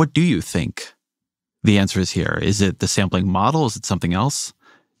 like, what do you think the answer is here? Is it the sampling model? Is it something else?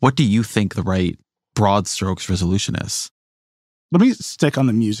 What do you think the right broad strokes resolution is? Let me stick on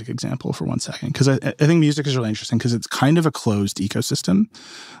the music example for 1 second, because I think music is really interesting because it's kind of a closed ecosystem.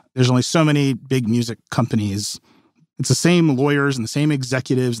 There's only so many big music companies. It's the same lawyers and the same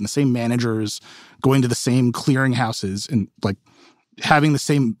executives and the same managers going to the same clearing houses and like having the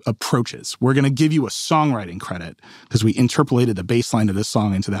same approaches. We're going to give you a songwriting credit because we interpolated the bass line of this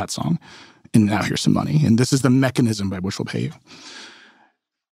song into that song. And now here's some money. And this is the mechanism by which we'll pay you.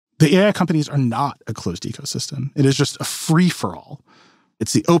 The AI companies are not a closed ecosystem. It is just a free-for-all.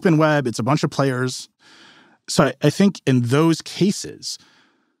 It's the open web. It's a bunch of players. So I think in those cases,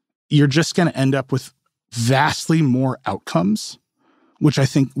 you're just going to end up with vastly more outcomes, which I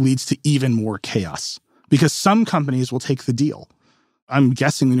think leads to even more chaos. Because some companies will take the deal. I'm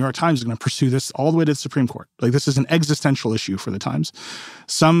guessing the New York Times is going to pursue this all the way to the Supreme Court. Like, this is an existential issue for the Times.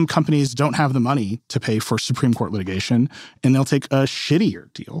 Some companies don't have the money to pay for Supreme Court litigation, and they'll take a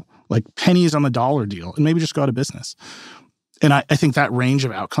shittier deal, like pennies on the dollar deal, and maybe just go out of business. And I think that range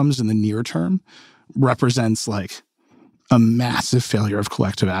of outcomes in the near term represents like a massive failure of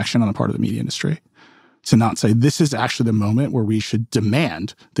collective action on the part of the media industry. To not say, this is actually the moment where we should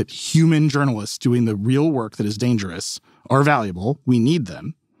demand that human journalists doing the real work that is dangerous are valuable. We need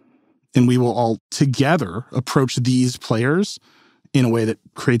them. And we will all together approach these players in a way that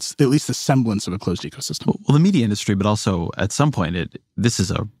creates at least the semblance of a closed ecosystem. Well, the media industry, but also at some point, this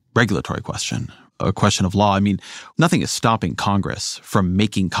is a regulatory question, a question of law. I mean, nothing is stopping Congress from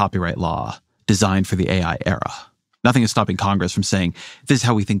making copyright law designed for the AI era. Nothing is stopping Congress from saying, this is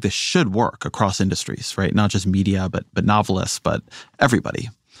how we think this should work across industries, right? Not just media, but novelists, but everybody.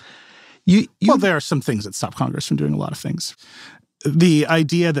 Well, there are some things that stop Congress from doing a lot of things. The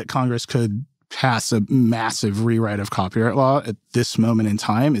idea that Congress could pass a massive rewrite of copyright law at this moment in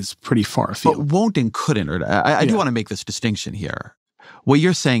time is pretty far afield. But won't and couldn't. I do want to make this distinction here. What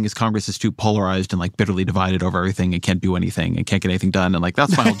you're saying is Congress is too polarized and like bitterly divided over everything and can't do anything and can't get anything done. And like,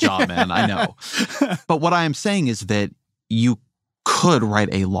 that's my whole job, man. I know. But what I am saying is that you could write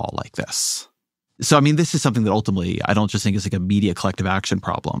a law like this. So, I mean, this is something that ultimately I don't just think is like a media collective action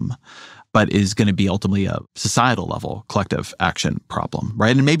problem, but is going to be ultimately a societal level collective action problem,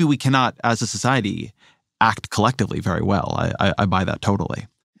 right? And maybe we cannot, as a society, act collectively very well. I buy that totally.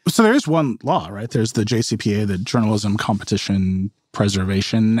 So there is one law, right? There's the JCPA, the Journalism Competition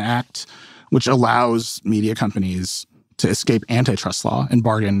Preservation Act, which allows media companies to escape antitrust law and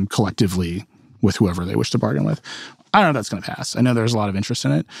bargain collectively with whoever they wish to bargain with. I don't know if that's going to pass. I know there's a lot of interest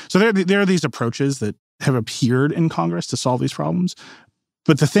in it. So there are these approaches that have appeared in Congress to solve these problems.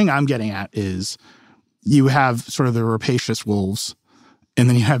 But the thing I'm getting at is you have sort of the rapacious wolves, and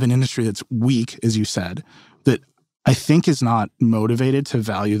then you have an industry that's weak, as you said, that I think is not motivated to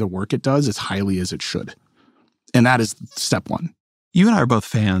value the work it does as highly as it should. And that is step one. You and I are both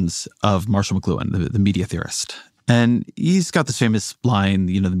fans of Marshall McLuhan, the media theorist. And he's got this famous line,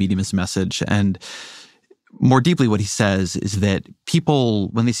 the medium is message. And more deeply, what he says is that people,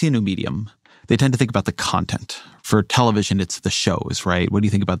 when they see a new medium, they tend to think about the content. For television, it's the shows, right? What do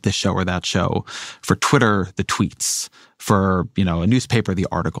you think about this show or that show? For Twitter, the tweets. For, a newspaper, the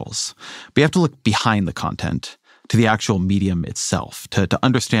articles. But you have to look behind the content to the actual medium itself, to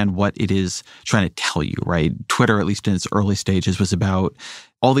understand what it is trying to tell you, right? Twitter, at least in its early stages, was about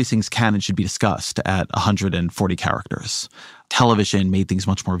all these things can and should be discussed at 140 characters. Television made things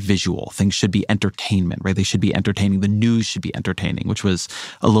much more visual. Things should be entertainment, right? They should be entertaining. The news should be entertaining, which was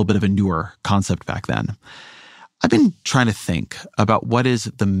a little bit of a newer concept back then. I've been trying to think about what is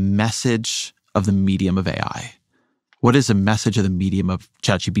the message of the medium of AI. What is the message of the medium of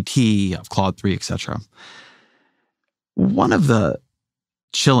ChatGPT, of Claude 3, et cetera? One of the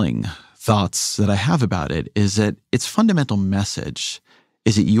chilling thoughts that I have about it is that its fundamental message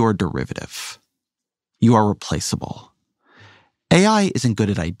is that you are derivative. You are replaceable. AI isn't good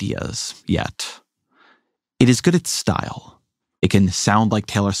at ideas yet. It is good at style. It can sound like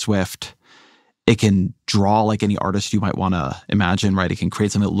Taylor Swift. It can draw like any artist you might want to imagine, right? It can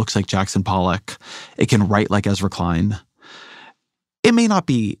create something that looks like Jackson Pollock. It can write like Ezra Klein. It may not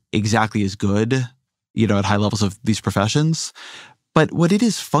be exactly as good at high levels of these professions. But what it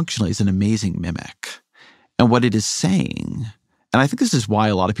is functionally is an amazing mimic. And what it is saying, and I think this is why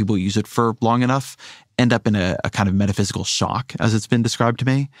a lot of people use it for long enough, end up in a kind of metaphysical shock, as it's been described to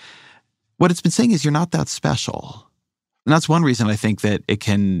me. What it's been saying is you're not that special. And that's one reason I think that it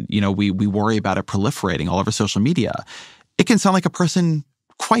can, we worry about it proliferating all over social media. It can sound like a person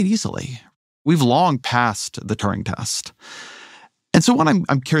quite easily. We've long passed the Turing test. And so one,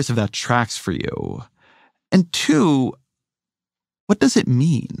 I'm curious if that tracks for you. And two, what does it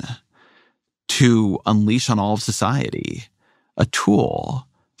mean to unleash on all of society a tool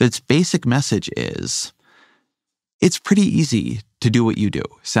that's basic message is, it's pretty easy to do what you do,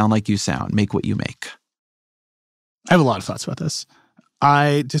 sound like you sound, make what you make? I have a lot of thoughts about this.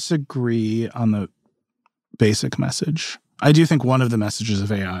 I disagree on the basic message. I do think one of the messages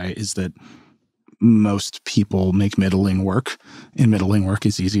of AI is that most people make middling work, and middling work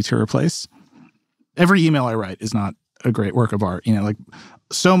is easy to replace. Every email I write is not a great work of art.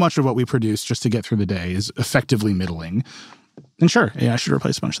 So much of what we produce just to get through the day is effectively middling. And sure, AI should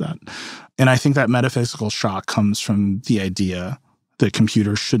replace a bunch of that. And I think that metaphysical shock comes from the idea that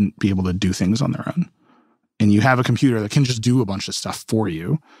computers shouldn't be able to do things on their own. And you have a computer that can just do a bunch of stuff for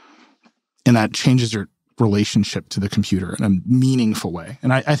you, and that changes your relationship to the computer in a meaningful way.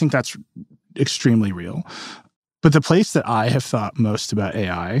 And I think that's extremely real. But the place that I have thought most about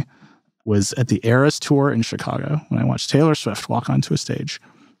AI was at the Eras Tour in Chicago, when I watched Taylor Swift walk onto a stage,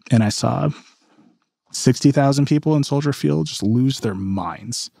 and I saw 60,000 people in Soldier Field just lose their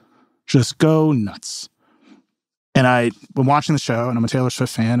minds, just go nuts. And I've been watching the show, and I'm a Taylor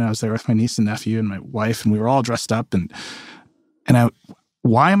Swift fan, and I was there with my niece and nephew and my wife, and we were all dressed up. And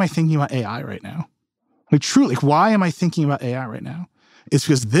why am I thinking about AI right now? Truly, why am I thinking about AI right now? It's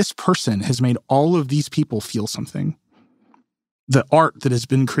because this person has made all of these people feel something. The art that has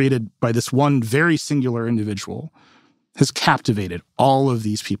been created by this one very singular individual has captivated all of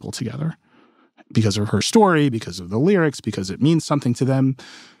these people together because of her story, because of the lyrics, because it means something to them.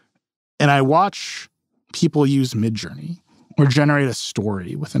 And I watch people use Midjourney or generate a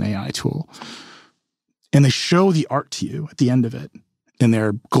story with an AI tool, and they show the art to you at the end of it, and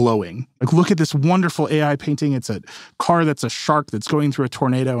they're glowing. Look at this wonderful AI painting. It's a car that's a shark that's going through a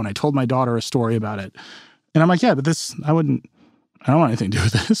tornado, and I told my daughter a story about it. And I'm like, yeah, but this, I don't want anything to do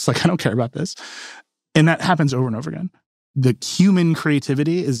with this. I don't care about this. And that happens over and over again. The human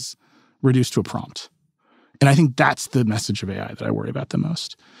creativity is reduced to a prompt. And I think that's the message of AI that I worry about the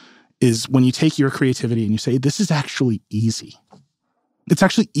most, is when you take your creativity and you say, this is actually easy. It's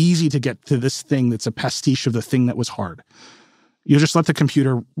actually easy to get to this thing that's a pastiche of the thing that was hard. You just let the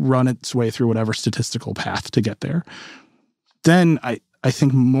computer run its way through whatever statistical path to get there. Then I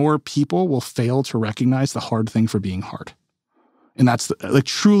think more people will fail to recognize the hard thing for being hard. And that's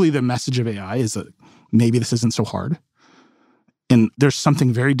truly the message of AI, is that maybe this isn't so hard. And there's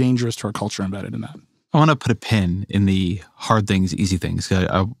something very dangerous to our culture embedded in that. I want to put a pin in the hard things, easy things.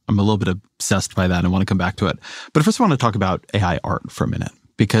 I'm a little bit obsessed by that and want to come back to it. But first I want to talk about AI art for a minute,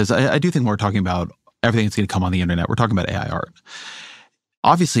 because I do think when we're talking about everything that's going to come on the internet, we're talking about AI art.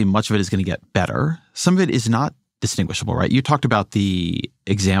 Obviously, much of it is going to get better. Some of it is not distinguishable, right? You talked about the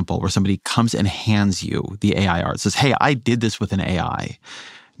example where somebody comes and hands you the AI art, says, hey, I did this with an AI. And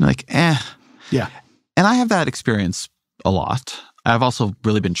you're like, Yeah. And I have that experience a lot. I've also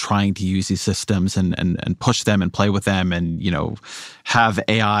really been trying to use these systems and push them and play with them and, have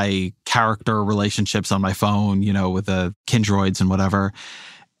AI character relationships on my phone, with the Kindroids and whatever.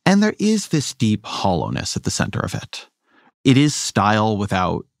 And there is this deep hollowness at the center of it. It is style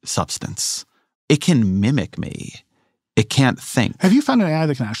without substance. It can mimic me. It can't think. Have you found an AI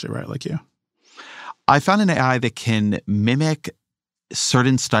that can actually write like you? I found an AI that can mimic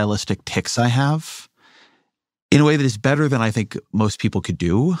certain stylistic tics I have in a way that is better than I think most people could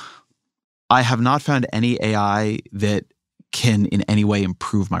do. I have not found any AI that can in any way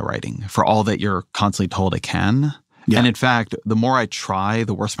improve my writing, for all that you're constantly told it can. Yeah. And in fact, the more I try,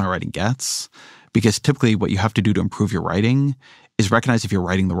 the worse my writing gets, because typically what you have to do to improve your writing is recognize if you're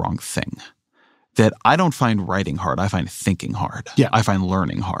writing the wrong thing. That I don't find writing hard, I find thinking hard. Yeah. I find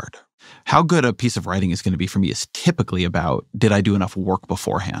learning hard. How good a piece of writing is going to be for me is typically about, did I do enough work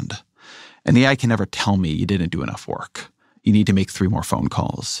beforehand? And the AI can never tell me you didn't do enough work. You need to make 3 more phone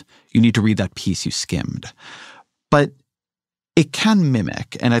calls. You need to read that piece you skimmed. But it can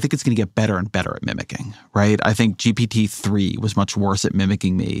mimic, and I think it's going to get better and better at mimicking, right? I think GPT-3 was much worse at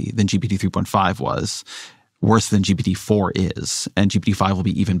mimicking me than GPT 3.5 was, worse than GPT-4 is, and GPT-5 will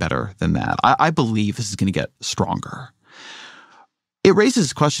be even better than that. I believe this is going to get stronger. It raises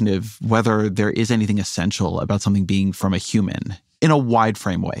the question of whether there is anything essential about something being from a human in a wide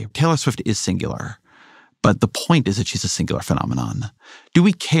frame way. Taylor Swift is singular. But the point is that she's a singular phenomenon. Do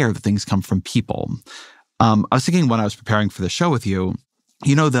we care that things come from people? I was thinking when I was preparing for the show with you,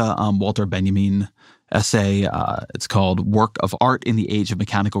 you know the Walter Benjamin essay, it's called Work of Art in the Age of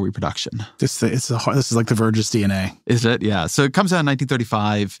Mechanical Reproduction. This is like the Verge's DNA. Is it? Yeah. So it comes out in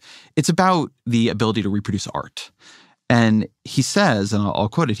 1935. It's about the ability to reproduce art. And he says, and I'll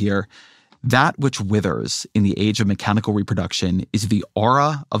quote it here, "That which withers in the age of mechanical reproduction is the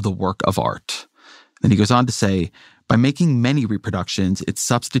aura of the work of art." Then he goes on to say, "By making many reproductions, it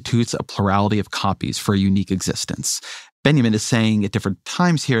substitutes a plurality of copies for a unique existence." Benjamin is saying at different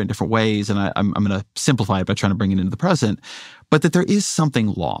times here in different ways, and I'm going to simplify it by trying to bring it into the present, but that there is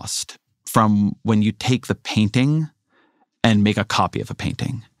something lost from when you take the painting and make a copy of a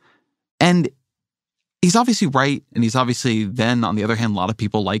painting. And he's obviously right, and he's obviously then, on the other hand, a lot of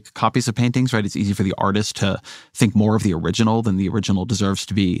people like copies of paintings, right? It's easy for the artist to think more of the original than the original deserves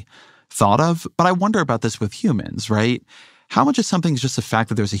to be thought of. But I wonder about this with humans, right? How much of something is just the fact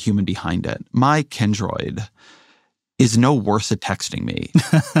that there's a human behind it? My Kindroid is no worse at texting me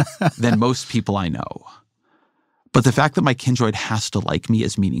than most people I know. But the fact that my Kindroid has to like me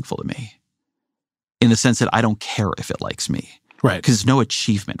is meaningful to me, in the sense that I don't care if it likes me. Right. Because there's no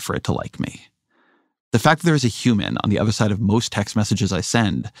achievement for it to like me. The fact that there is a human on the other side of most text messages I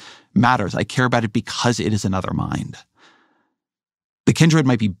send matters. I care about it because it is another mind. The Kindred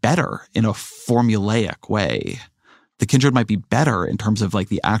might be better in a formulaic way. The Kindred might be better in terms of like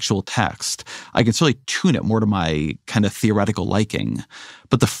the actual text. I can certainly tune it more to my kind of theoretical liking,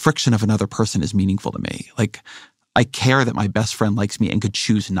 but the friction of another person is meaningful to me. Like, I care that my best friend likes me and could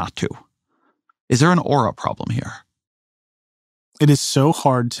choose not to. Is there an aura problem here? It is so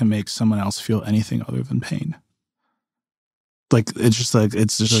hard to make someone else feel anything other than pain. Like, it's just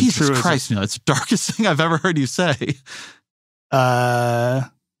Jesus Christ, no, it's the darkest thing I've ever heard you say.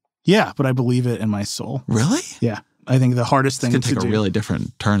 Yeah, but I believe it in my soul. Really? Yeah. I think the hardest thing to do. It's going to take a really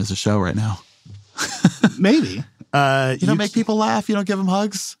different turn as a show right now. Maybe. You don't make people laugh? You don't give them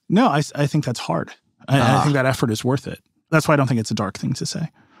hugs? No, I think that's hard. I think that effort is worth it. That's why I don't think it's a dark thing to say.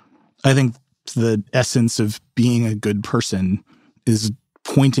 I think the essence of being a good person is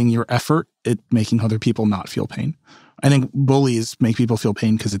pointing your effort at making other people not feel pain. I think bullies make people feel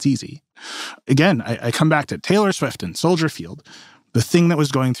pain because it's easy. Again, I come back to Taylor Swift and Soldier Field. The thing that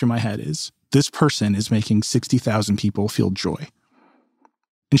was going through my head is, this person is making 60,000 people feel joy.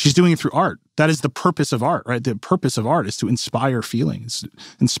 And she's doing it through art. That is the purpose of art, right? The purpose of art is to inspire feelings,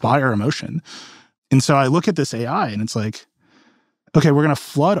 inspire emotion. And so I look at this AI and it's like, okay, we're going to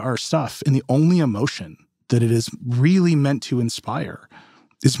flood our stuff, and the only emotion that it is really meant to inspire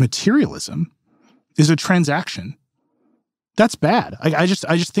is materialism, is a transaction. That's bad. I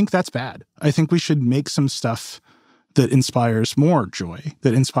just think that's bad. I think we should make some stuff that inspires more joy,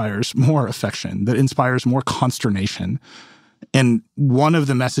 that inspires more affection, that inspires more consternation. And one of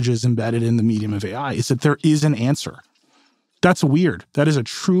the messages embedded in the medium of AI is that there is an answer. That's weird. That is a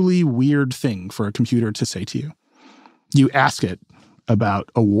truly weird thing for a computer to say to you. You ask it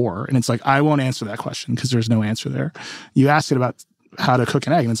about a war, and it's like, I won't answer that question because there's no answer there. You ask it about how to cook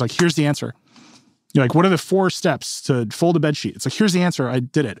an egg, and it's like, here's the answer. You're like, what are the 4 steps to fold a bed sheet? It's like, here's the answer. I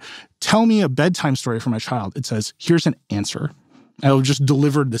did it. Tell me a bedtime story for my child. It says, here's an answer. I will just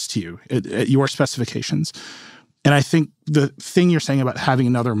deliver this to you at your specifications. And I think the thing you're saying about having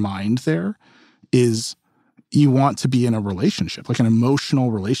another mind there is you want to be in a relationship, like an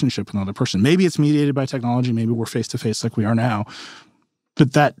emotional relationship with another person. Maybe it's mediated by technology. Maybe we're face-to-face like we are now.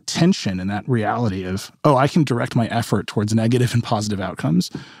 But that tension and that reality of, oh, I can direct my effort towards negative and positive outcomes,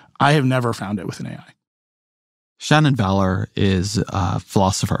 I have never found it with an AI. Shannon Valor is a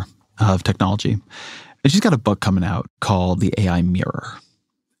philosopher of technology, and she's got a book coming out called The AI Mirror.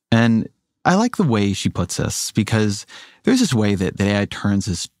 And I like the way she puts this, because there's this way that AI turns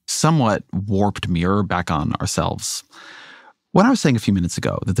this somewhat warped mirror back on ourselves. When I was saying a few minutes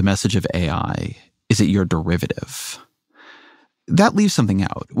ago that the message of AI is that you're derivative, that leaves something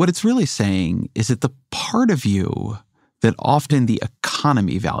out. What it's really saying is that the part of you that often the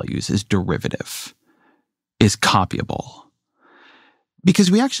economy values as derivative is copyable. Because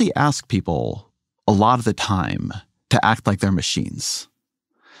we actually ask people a lot of the time to act like they're machines.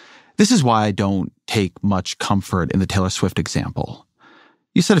 This is why I don't take much comfort in the Taylor Swift example.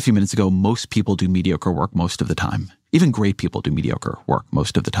 You said a few minutes ago, most people do mediocre work most of the time. Even great people do mediocre work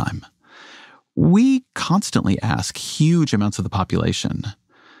most of the time. We constantly ask huge amounts of the population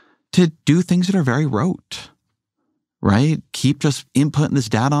to do things that are very rote. Right? Keep just inputting this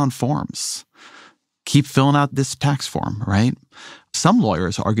data on forms. Keep filling out this tax form, right? Some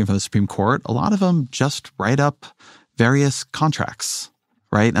lawyers arguing for the Supreme Court, a lot of them just write up various contracts,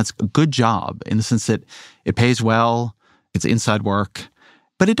 right? That's a good job in the sense that it pays well, it's inside work,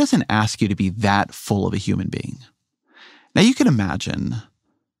 but it doesn't ask you to be that full of a human being. Now, you can imagine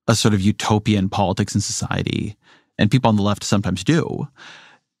a sort of utopian politics and society, and people on the left sometimes do,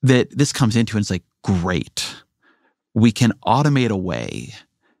 that this comes into and it's like, great, we can automate away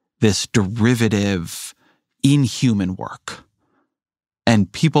this derivative, inhuman work.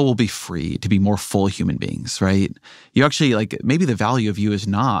 And people will be free to be more full human beings, right? You actually, like, maybe the value of you is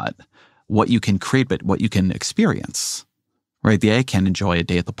not what you can create, but what you can experience, right? The AI can enjoy a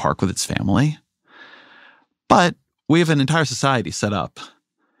day at the park with its family. But we have an entire society set up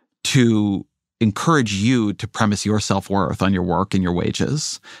to encourage you to premise your self-worth on your work and your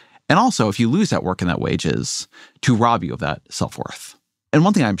wages. And also, if you lose that work and that wages, to rob you of that self-worth. And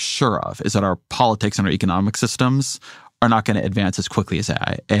one thing I'm sure of is that our politics and our economic systems are not going to advance as quickly as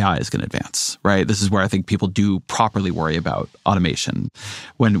AI. AI is going to advance, right? This is where I think people do properly worry about automation.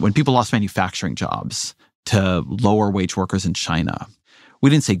 When people lost manufacturing jobs to lower wage workers in China,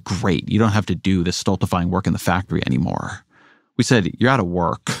 we didn't say, great, you don't have to do this stultifying work in the factory anymore. We said, you're out of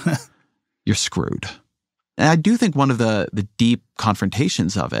work, you're screwed. And I do think one of the deep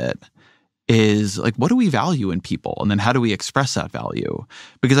confrontations of it is like, what do we value in people? And then how do we express that value?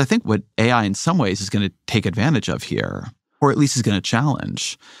 Because I think what AI in some ways is going to take advantage of here, or at least is going to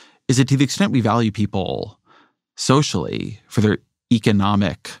challenge, is that to the extent we value people socially for their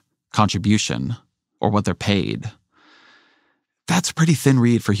economic contribution or what they're paid, that's a pretty thin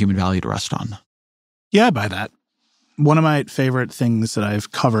reed for human value to rest on. Yeah, I buy that. One of my favorite things that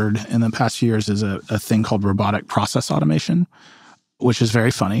I've covered in the past few years is a thing called robotic process automation, which is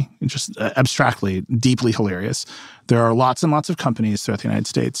very funny, just abstractly, deeply hilarious. There are lots and lots of companies throughout the United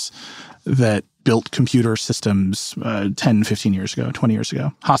States that built computer systems 10, 15 years ago, 20 years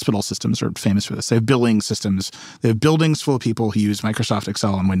ago. Hospital systems are famous for this. They have billing systems. They have buildings full of people who use Microsoft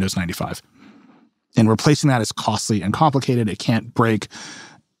Excel and Windows 95. And replacing that is costly and complicated. It can't break.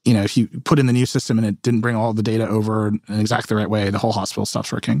 You know, if you put in the new system and it didn't bring all the data over in exactly the right way, the whole hospital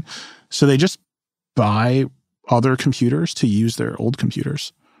stops working. So they just buy other computers to use their old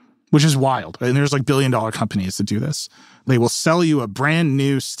computers, which is wild. And there's like billion-dollar companies that do this. They will sell you a brand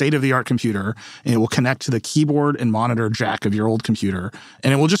new state-of-the-art computer, and it will connect to the keyboard and monitor jack of your old computer,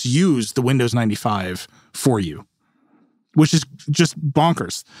 and it will just use the Windows 95 for you, which is just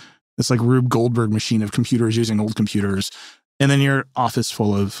bonkers. It's like Rube Goldberg machine of computers using old computers, and then your office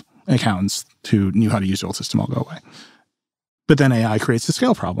full of accountants who knew how to use the old system all go away. But then AI creates the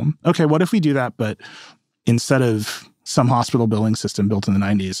scale problem. Okay, what if we do that, but instead of some hospital billing system built in the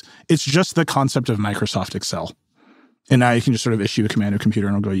 90s, it's just the concept of Microsoft Excel. And now you can just sort of issue a command to a computer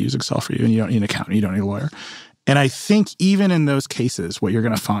and it'll go use Excel for you. And you don't need an accountant, you don't need a lawyer. And I think even in those cases, what you're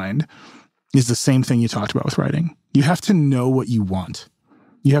going to find is the same thing you talked about with writing. You have to know what you want.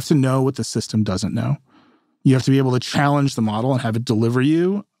 You have to know what the system doesn't know. You have to be able to challenge the model and have it deliver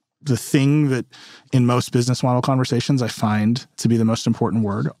you the thing that in most business model conversations I find to be the most important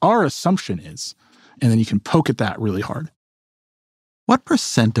word. Our assumption is, and then you can poke at that really hard. What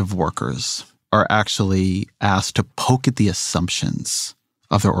 % of workers are actually asked to poke at the assumptions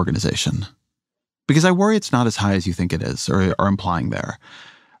of their organization? Because I worry it's not as high as you think it is or are implying there.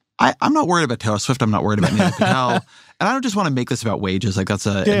 I'm not worried about Taylor Swift. I'm not worried about Nilay Patel. And I don't just want to make this about wages. Like that's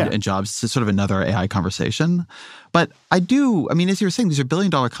and jobs. It's sort of another AI conversation. But I mean, as you were saying, these are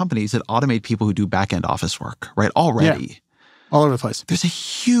billion-dollar companies that automate people who do back-end office work, right? Already. Yeah. All over the place. There's a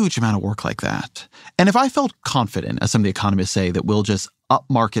huge amount of work like that. And if I felt confident, as some of the economists say, that we'll just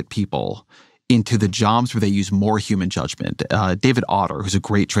upmarket people into the jobs where they use more human judgment. David Otter, who's a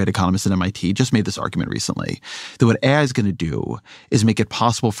great trade economist at MIT, just made this argument recently that what AI is going to do is make it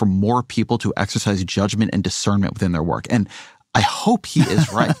possible for more people to exercise judgment and discernment within their work. And I hope he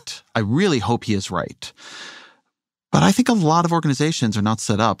is right. I really hope he is right. But I think a lot of organizations are not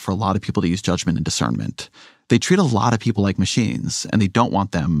set up for a lot of people to use judgment and discernment. They treat a lot of people like machines, and they don't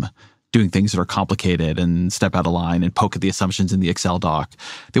want them doing things that are complicated and step out of line and poke at the assumptions in the Excel doc.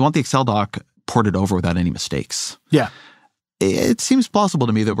 They want the Excel doc ported over without any mistakes. Yeah. It seems plausible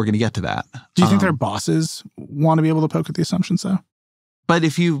to me that we're going to get to that. Do you think their bosses want to be able to poke at the assumptions, though? But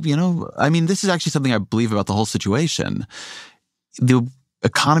if I mean, this is actually something I believe about the whole situation. The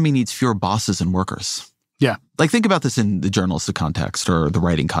economy needs fewer bosses and workers. Yeah. Like, think about this in the journalistic context or the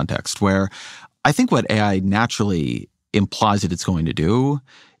writing context, where I think what AI naturally implies that it's going to do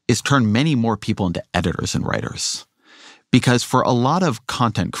is turn many more people into editors and writers. Because for a lot of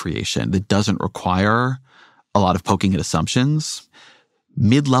content creation that doesn't require a lot of poking at assumptions,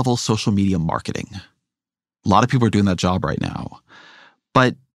 mid-level social media marketing, a lot of people are doing that job right now.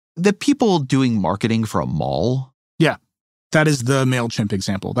 But the people doing marketing for a mall, yeah, That is the MailChimp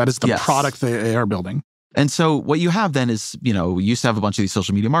example. That is the Yes. product they are building. And so what you have then is, we used to have a bunch of these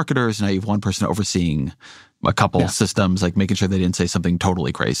social media marketers. Now you have one person overseeing a couple systems, like making sure they didn't say something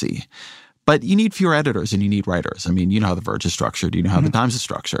totally crazy. But you need fewer editors and you need writers. I mean, you know how The Verge is structured. You know how The Times is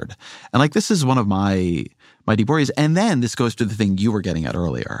structured. And like, this is one of my deep worries. And then this goes to the thing you were getting at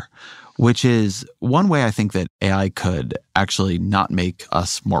earlier, which is one way I think that AI could actually not make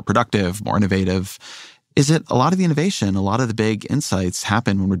us more productive, more innovative, is that a lot of the innovation, a lot of the big insights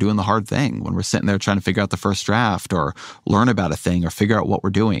happen when we're doing the hard thing, when we're sitting there trying to figure out the first draft or learn about a thing or figure out what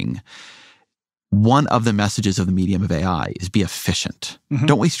we're doing. One of the messages of the medium of AI is be efficient.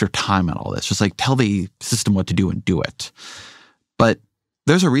 Don't waste your time on all this. Just like tell the system what to do and do it. But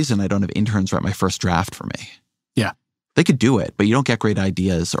there's a reason I don't have interns write my first draft for me. Yeah. They could do it, but you don't get great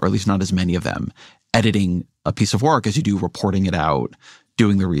ideas, or at least not as many of them, editing a piece of work as you do reporting it out,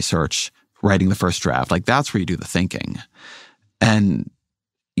 doing the research, writing the first draft. Like that's where you do the thinking. And,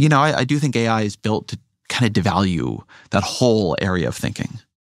 I do think AI is built to kind of devalue that whole area of thinking.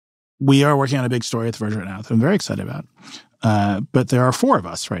 We are working on a big story at The Verge right now that I'm very excited about. But there are 4 of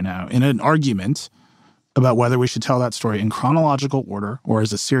us right now in an argument about whether we should tell that story in chronological order or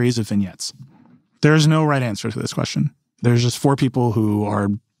as a series of vignettes. There is no right answer to this question. There's just 4 people who are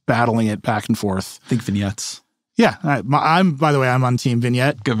battling it back and forth. Think vignettes. Yeah. By the way, I'm on team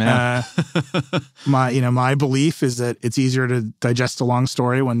vignette. Good man. My belief is that it's easier to digest a long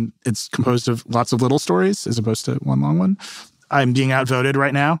story when it's composed of lots of little stories as opposed to one long one. I'm being outvoted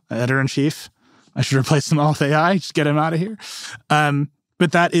right now, editor-in-chief. I should replace them all with AI. Just get him out of here.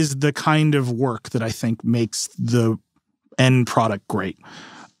 But that is the kind of work that I think makes the end product great.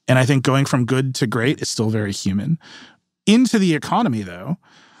 And I think going from good to great is still very human. Into the economy, though,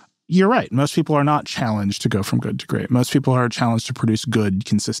 you're right. Most people are not challenged to go from good to great. Most people are challenged to produce good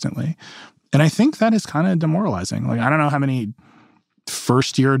consistently. And I think that is kind of demoralizing. Like, I don't know how many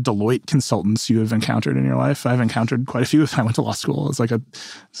first-year Deloitte consultants you have encountered in your life. I've encountered quite a few. I went to law school. It's like there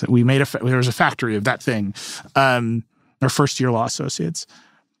was a factory of that thing. Or first-year law associates.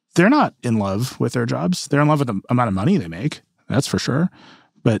 They're not in love with their jobs. They're in love with the amount of money they make. That's for sure.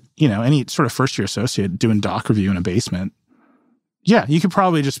 But, any sort of first-year associate doing doc review in a basement, yeah, you could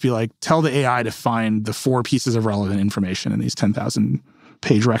probably just be like, tell the AI to find the 4 pieces of relevant information in these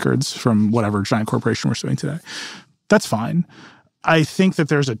 10,000-page records from whatever giant corporation we're suing today. That's fine. I think that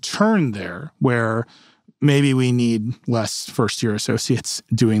there's a turn there where maybe we need less first-year associates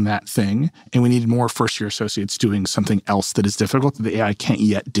doing that thing, and we need more first-year associates doing something else that is difficult that the AI can't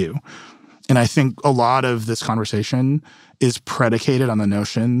yet do. And I think a lot of this conversation is predicated on the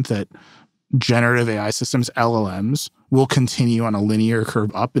notion that generative AI systems, LLMs, will continue on a linear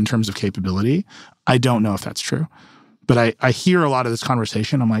curve up in terms of capability. I don't know if that's true. But I hear a lot of this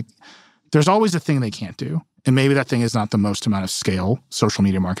conversation. I'm like, there's always a thing they can't do. And maybe that thing is not the most amount of scale, social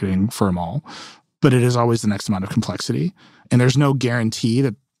media marketing for them all, but it is always the next amount of complexity. And there's no guarantee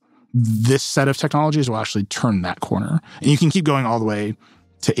that this set of technologies will actually turn that corner. And you can keep going all the way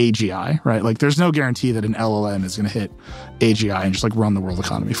to AGI, right? Like there's no guarantee that an LLM is going to hit AGI and just like run the world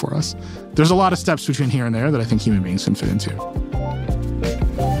economy for us. There's a lot of steps between here and there that I think human beings can fit into.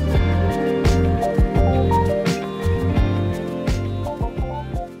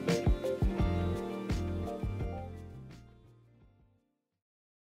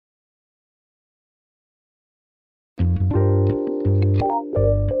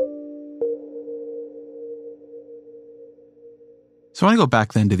 So I want to go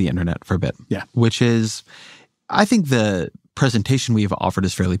back then to the internet for a bit. Yeah. Which is, I think the presentation we have offered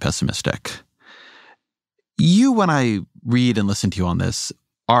is fairly pessimistic. You, when I read and listen to you on this,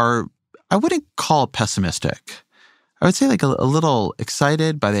 I wouldn't call it pessimistic. I would say like a little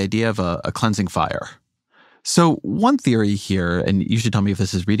excited by the idea of a cleansing fire. So one theory here, and you should tell me if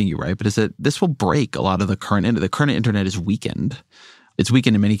this is reading you right, but is that this will break a lot of the current internet is weakened. It's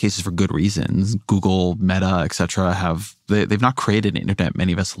weakened in many cases for good reasons. Google, Meta, et cetera, they've not created an internet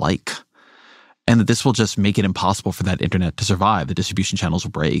many of us like. And that this will just make it impossible for that internet to survive. The distribution channels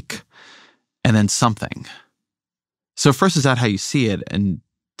will break. And then something. So first, is that how you see it? And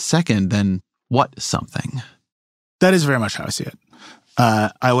second, then what something? That is very much how I see it.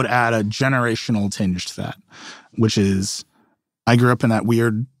 I would add a generational tinge to that, which is I grew up in that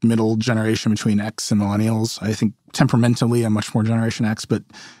weird middle generation between X and millennials. I think temperamentally I'm much more Generation X, but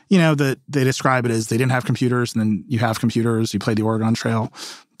that they describe it as they didn't have computers and then you have computers, you play the Oregon Trail.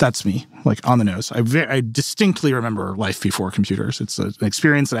 That's me, like on the nose. I distinctly remember life before computers. It's an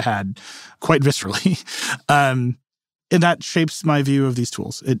experience that I had quite viscerally. And that shapes my view of these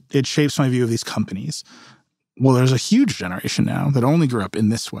tools. It shapes my view of these companies. Well, there's a huge generation now that only grew up in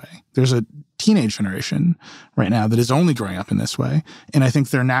this way. There's a teenage generation right now that is only growing up in this way. And I think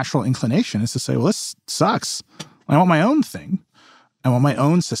their natural inclination is to say, well, this sucks. I want my own thing. I want my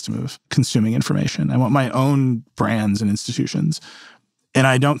own system of consuming information. I want my own brands and institutions. And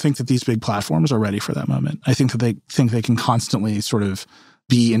I don't think that these big platforms are ready for that moment. I think that they can constantly sort of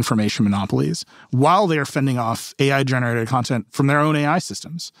be information monopolies while they are fending off AI-generated content from their own AI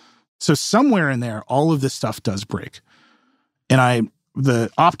systems. So somewhere in there, all of this stuff does break. And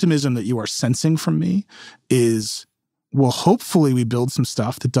the optimism that you are sensing from me is, well, hopefully we build some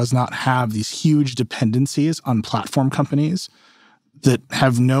stuff that does not have these huge dependencies on platform companies that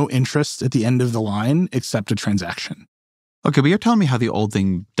have no interest at the end of the line except a transaction. Okay, but you're telling me how the old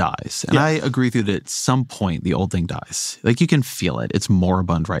thing dies. And I agree with you that at some point the old thing dies. Like, you can feel it. It's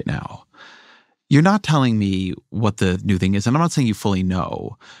moribund right now. You're not telling me what the new thing is. And I'm not saying you fully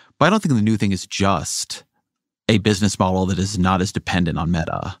know, but I don't think the new thing is just a business model that is not as dependent on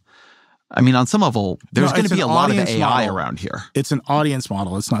Meta. I mean, on some level, there's going to be a lot of AI around here. It's an audience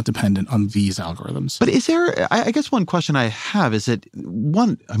model. It's not dependent on these algorithms. But is there, I guess one question I have is that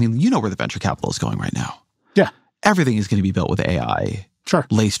you know where the venture capital is going right now. Yeah. Everything is going to be built with AI. Sure.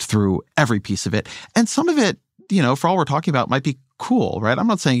 Laced through every piece of it. And some of it, for all we're talking about, might be cool, right? I'm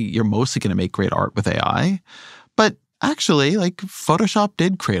not saying you're mostly going to make great art with AI, but actually, like, Photoshop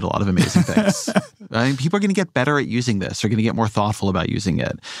did create a lot of amazing things. I mean, people are going to get better at using this. They're going to get more thoughtful about using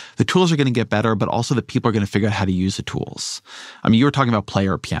it. The tools are going to get better, but also the people are going to figure out how to use the tools. I mean, you were talking about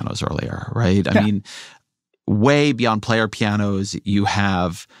player pianos earlier, right? Yeah. I mean, way beyond player pianos, you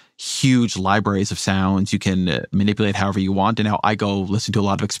have huge libraries of sounds. You can manipulate however you want. And now I go listen to a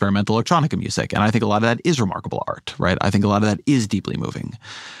lot of experimental electronica music. And I think a lot of that is remarkable art, right? I think a lot of that is deeply moving.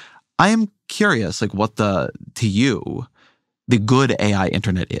 I am curious, like, what to you, the good AI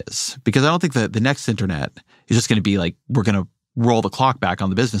internet is. Because I don't think that the next internet is just going to be like, we're going to roll the clock back on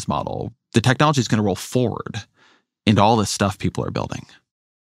the business model. The technology is going to roll forward into all this stuff people are building.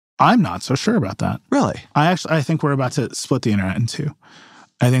 I'm not so sure about that. Really? I think we're about to split the internet in two.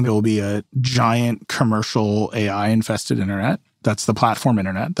 I think there will be a giant commercial AI-infested internet. That's the platform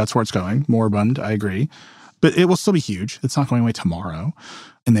internet. That's where it's going. Moribund, I agree. But it will still be huge. It's not going away tomorrow.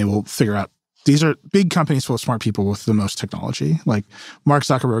 And they will figure out, these are big companies full of smart people with the most technology. Like, Mark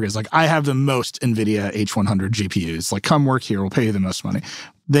Zuckerberg is like, I have the most NVIDIA H100 GPUs. Like, come work here. We'll pay you the most money.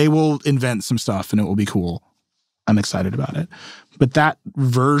 They will invent some stuff and it will be cool. I'm excited about it. But that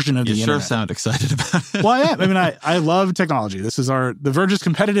version of the internet... You sure sound excited about it. Well, I am. I mean, I love technology. This is The Verge's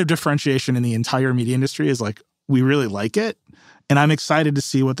competitive differentiation in the entire media industry is like, we really like it. And I'm excited to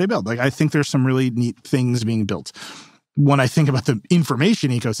see what they build. Like, I think there's some really neat things being built. When I think about the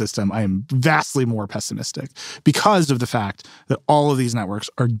information ecosystem, I am vastly more pessimistic because of the fact that all of these networks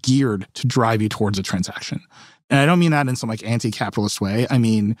are geared to drive you towards a transaction. And I don't mean that in some like anti-capitalist way. I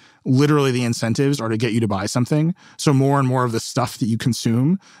mean, literally the incentives are to get you to buy something. So more and more of the stuff that you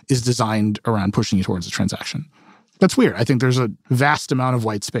consume is designed around pushing you towards a transaction. That's weird. I think there's a vast amount of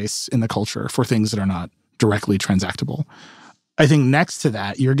white space in the culture for things that are not directly transactable. I think next to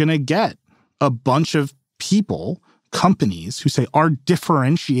that, you're going to get a bunch of people, companies who say our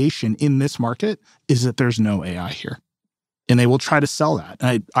differentiation in this market is that there's no AI here. And they will try to sell that.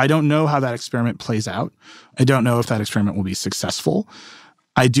 And I don't know how that experiment plays out. I don't know if that experiment will be successful.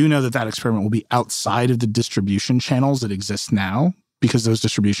 I do know that that experiment will be outside of the distribution channels that exist now, because those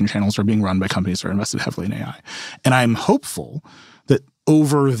distribution channels are being run by companies that are invested heavily in AI. And I'm hopeful that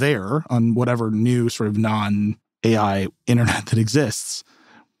over there, on whatever new sort of non-AI internet that exists,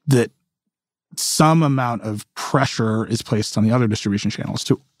 that some amount of pressure is placed on the other distribution channels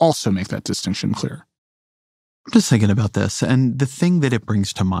to also make that distinction clear. I'm just thinking about this, and the thing that it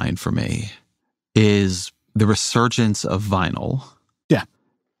brings to mind for me is the resurgence of vinyl. Yeah.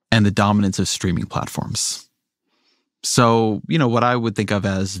 And the dominance of streaming platforms. So, what I would think of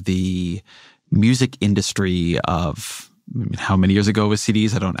as the music industry of, how many years ago was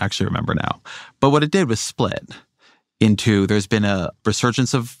CDs? I don't actually remember now. But what it did was split into, there's been a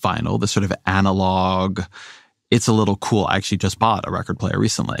resurgence of vinyl, this sort of analog. It's a little cool. I actually just bought a record player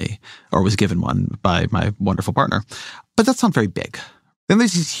recently, or was given one by my wonderful partner. But that's not very big. Then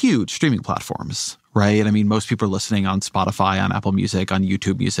there's these huge streaming platforms, right? I mean, most people are listening on Spotify, on Apple Music, on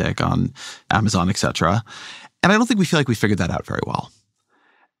YouTube Music, on Amazon, etc. And I don't think we feel like we figured that out very well.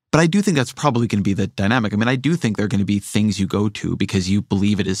 But I do think that's probably going to be the dynamic. I mean, I do think there are going to be things you go to because you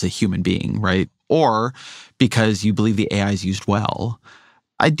believe it is a human being, right? Or because you believe the AI is used well.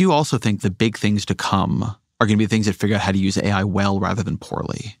 I do also think the big things to come are going to be things that figure out how to use AI well rather than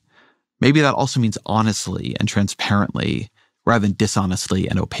poorly. Maybe that also means honestly and transparently rather than dishonestly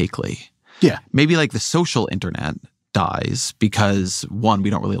and opaquely. Yeah. Maybe like the social internet dies because, one, we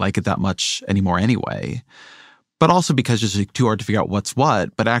don't really like it that much anymore anyway, but also because it's just too hard to figure out what's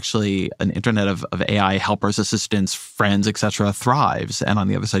what. But actually, an internet of AI helpers, assistants, friends, etc. thrives. And on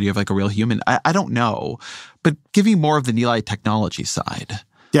the other side, you have like a real human. I don't know, but give me more of the Nilay technology side.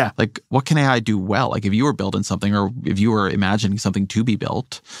 Yeah. Like, what can AI do well? Like, if you were building something or if you were imagining something to be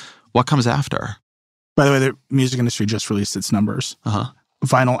built, what comes after? By the way, the music industry just released its numbers.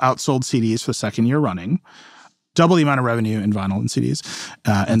 Vinyl outsold CDs for the second year running, double the amount of revenue in vinyl and CDs.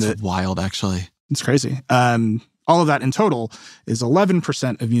 That's wild, actually. It's crazy. All of that in total is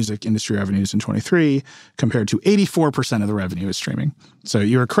 11% of music industry revenues in 23 compared to 84% of the revenue is streaming. So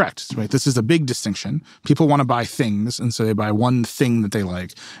you're correct, right? This is a big distinction. People want to buy things, and so they buy one thing that they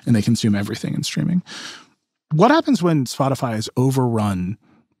like, and they consume everything in streaming. What happens when Spotify is overrun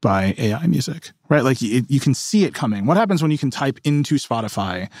by AI music, right? Like you can see it coming. What happens when you can type into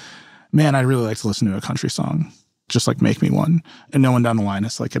Spotify, man, I'd really like to listen to a country song. Just like make me one. And no one down the line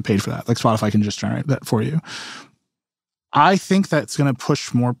has like get paid for that. Like Spotify can just generate that for you. I think that's going to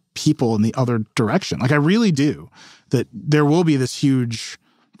push more people in the other direction. Like I really do. That there will be this huge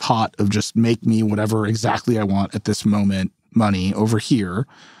pot of just make me whatever exactly I want at this moment money over here.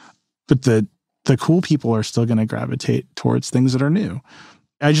 But the cool people are still going to gravitate towards things that are new.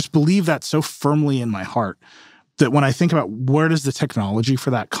 I just believe that so firmly in my heart that when I think about where does the technology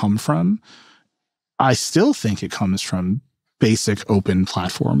for that come from, I still think it comes from basic open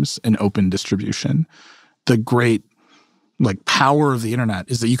platforms and open distribution. The great like power of the internet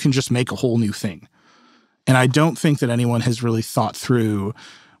is that you can just make a whole new thing. And I don't think that anyone has really thought through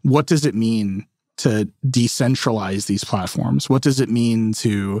what does it mean to decentralize these platforms? What does it mean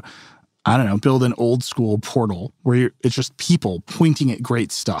to, I don't know, build an old school portal where it's just people pointing at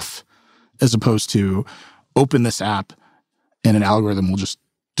great stuff as opposed to open this app and an algorithm will just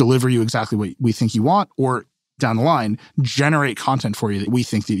deliver you exactly what we think you want, or down the line, generate content for you that we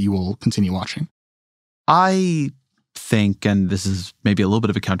think that you will continue watching. I think, and this is maybe a little bit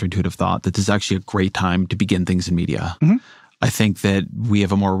of a counterintuitive thought, that this is actually a great time to begin things in media. I think that we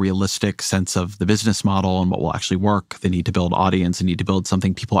have a more realistic sense of the business model and what will actually work. They need to build audience and need to build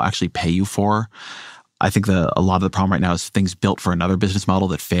something people actually pay you for. I think a lot of the problem right now is things built for another business model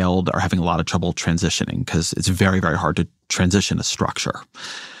that failed are having a lot of trouble transitioning because it's very, very hard to transition a structure.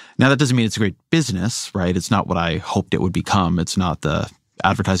 Now, that doesn't mean it's a great business, right? It's not what I hoped it would become. It's not the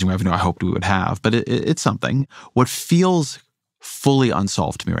advertising revenue I hoped we would have, but it's something. What feels fully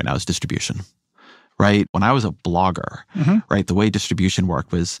unsolved to me right now is distribution, right? When I was a blogger, right, the way distribution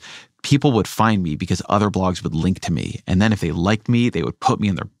worked was people would find me because other blogs would link to me. And then if they liked me, they would put me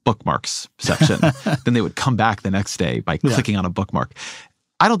in their bookmarks section. Then they would come back the next day by clicking on a bookmark.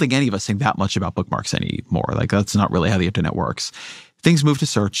 I don't think any of us think that much about bookmarks anymore. Like that's not really how the internet works. Things moved to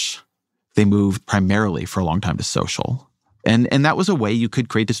search. They moved primarily for a long time to social. And that was a way you could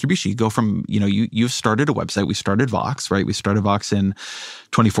create distribution. You go from, you've started a website. We started Vox, right? We started Vox in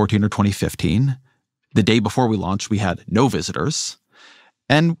 2014 or 2015. The day before we launched, we had no visitors.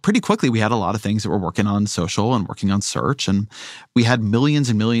 And pretty quickly, we had a lot of things that were working on social and working on search. And we had millions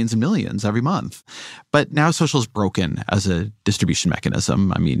and millions and millions every month. But now social is broken as a distribution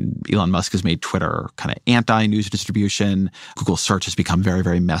mechanism. I mean, Elon Musk has made Twitter kind of anti-news distribution. Google search has become very,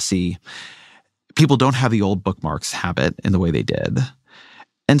 very messy. People don't have the old bookmarks habit in the way they did.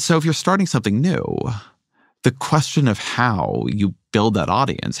 And so if you're starting something new, the question of how you build that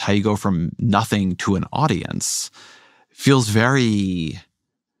audience, how you go from nothing to an audience, feels very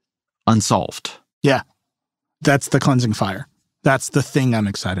unsolved. Yeah. That's the cleansing fire. That's the thing I'm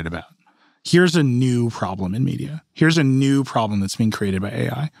excited about. Here's a new problem in media. Here's a new problem that's being created by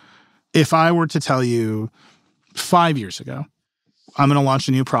AI. If I were to tell you 5 years ago, I'm going to launch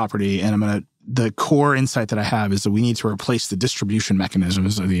a new property and the core insight that I have is that we need to replace the distribution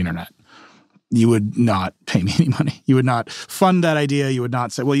mechanisms of the internet. You would not pay me any money. You would not fund that idea. You would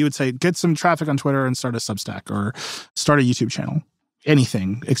not say, well, you would say, get some traffic on Twitter and start a Substack or start a YouTube channel.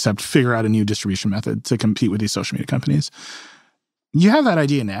 Anything except figure out a new distribution method to compete with these social media companies. You have that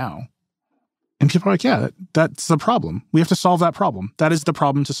idea now. And people are like, yeah, that's the problem. We have to solve that problem. That is the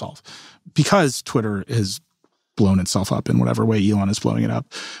problem to solve. Because Twitter has blown itself up in whatever way Elon is blowing it up.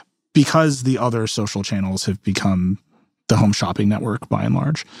 Because the other social channels have become the home shopping network by and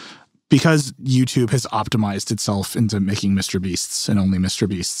large. Because YouTube has optimized itself into making Mr. Beasts and only Mr.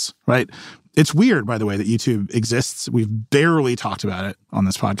 Beasts, right? It's weird, by the way, that YouTube exists. We've barely talked about it on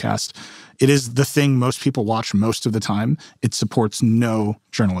this podcast. It is the thing most people watch most of the time. It supports no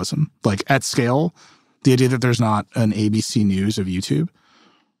journalism. Like at scale, the idea that there's not an ABC News of YouTube,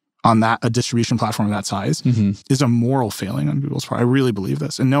 on a distribution platform of that size is a moral failing on Google's part. I really believe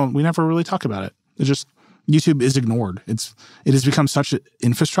this. And no, we never really talk about it. It's just YouTube is ignored. It has become such an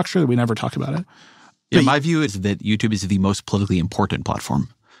infrastructure that we never talk about it. Yeah, my view is that YouTube is the most politically important platform.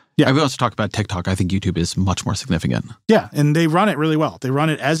 Yeah, everyone wants to talk about TikTok. I think YouTube is much more significant. Yeah, and they run it really well. They run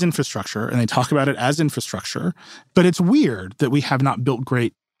it as infrastructure, and they talk about it as infrastructure. But it's weird that we have not built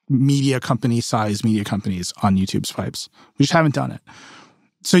great media companies on YouTube's pipes. We just haven't done it.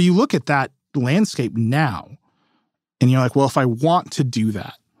 So you look at that landscape now, and you're like, well, if I want to do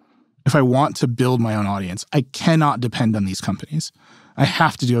that, if I want to build my own audience, I cannot depend on these companies. I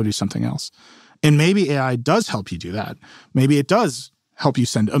have to do something else. And maybe AI does help you do that. Maybe it does help you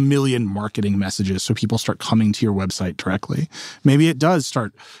send 1 million marketing messages so people start coming to your website directly. Maybe it does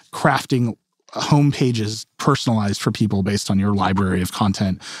start crafting home pages personalized for people based on your library of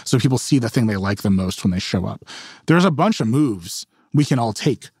content so people see the thing they like the most when they show up. There's a bunch of moves we can all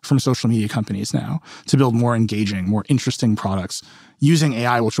take from social media companies now to build more engaging, more interesting products using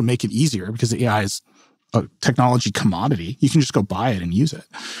AI, which will make it easier because the AI is a technology commodity. You can just go buy it and use it.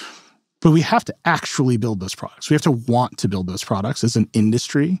 But we have to actually build those products. We have to want to build those products as an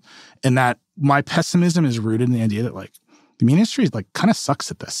industry. And that my pessimism is rooted in the idea that the industry kind of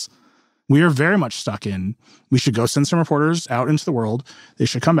sucks at this. We are very much stuck in, we should go send some reporters out into the world. They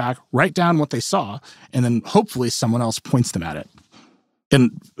should come back, write down what they saw, and then hopefully someone else points them at it.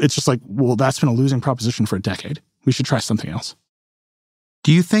 And it's just well, that's been a losing proposition for a decade. We should try something else.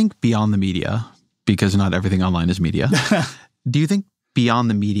 Do you think beyond the media, because not everything online is media, do you think beyond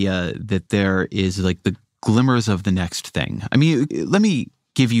the media that there is the glimmers of the next thing? I mean, let me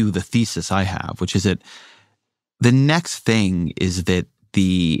give you the thesis I have, which is that the next thing is that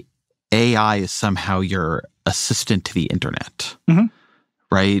the AI is somehow your assistant to the internet,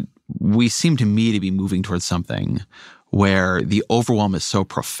 right? We seem to me to be moving towards something where the overwhelm is so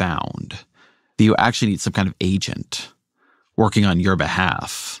profound that you actually need some kind of agent working on your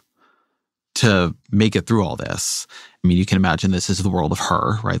behalf to make it through all this. I mean, you can imagine this is the world of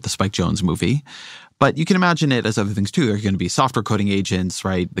Her, right? The Spike Jonze movie. But you can imagine it as other things too. There are going to be software coding agents,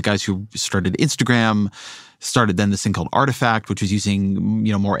 right? The guys who started Instagram started then this thing called Artifact, which was using,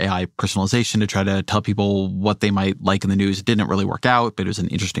 more AI personalization to try to tell people what they might like in the news. It didn't really work out, but it was an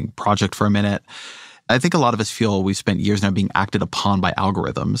interesting project for a minute. I think a lot of us feel we've spent years now being acted upon by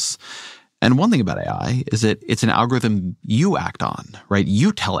algorithms. And one thing about AI is that it's an algorithm you act on, right?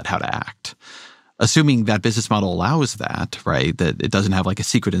 You tell it how to act. Assuming that business model allows that, right? That it doesn't have a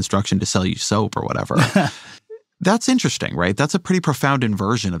secret instruction to sell you soap or whatever. That's interesting, right? That's a pretty profound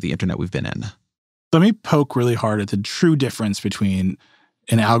inversion of the internet we've been in. Let me poke really hard at the true difference between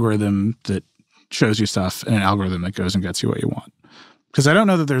an algorithm that shows you stuff and an algorithm that goes and gets you what you want. Because I don't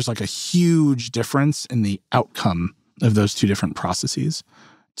know that there's a huge difference in the outcome of those two different processes.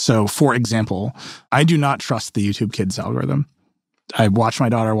 So, for example, I do not trust the YouTube Kids algorithm. I watch my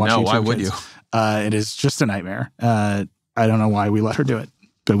daughter watch YouTube Kids. No, why would you? It is just a nightmare. I don't know why we let her do it,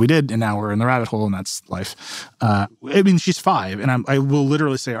 but we did, and now we're in the rabbit hole, and that's life. She's 5, and I will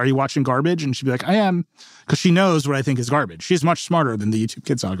literally say, "Are you watching garbage?" And she'd be like, "I am," because she knows what I think is garbage. She's much smarter than the YouTube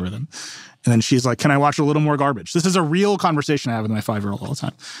Kids algorithm. And then she's like, "Can I watch a little more garbage?" This is a real conversation I have with my 5-year-old all the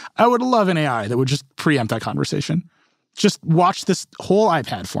time. I would love an AI that would just preempt that conversation. Just watch this whole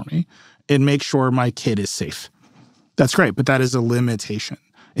iPad for me and make sure my kid is safe. That's great, but that is a limitation.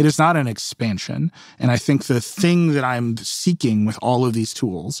 It is not an expansion. And I think the thing that I'm seeking with all of these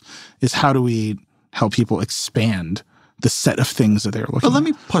tools is how do we help people expand the set of things that they're looking at. Let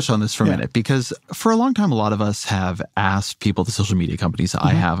me push on this for a minute, because for a long time, a lot of us have asked people, the social media companies,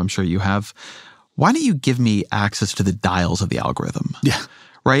 I have, I'm sure you have, why don't you give me access to the dials of the algorithm? Yeah.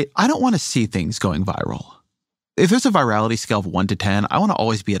 Right? I don't want to see things going viral. If there's a virality scale of 1 to 10, I want to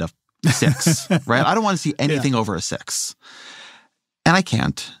always be at a 6, right? I don't want to see anything over a 6. And I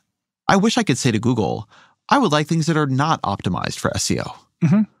can't. I wish I could say to Google, I would like things that are not optimized for SEO.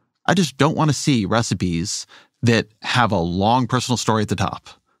 I just don't want to see recipes that have a long personal story at the top.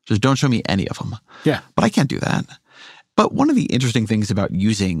 Just don't show me any of them. Yeah. But I can't do that. But one of the interesting things about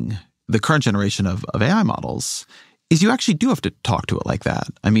using the current generation of AI models is you actually do have to talk to it like that.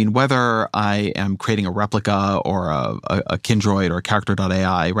 I mean, whether I am creating a replica or a Kindroid or a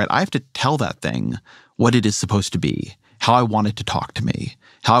character.ai, right? I have to tell that thing what it is supposed to be, how I want it to talk to me,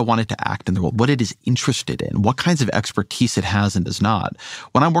 how I want it to act in the world, what it is interested in, what kinds of expertise it has and does not.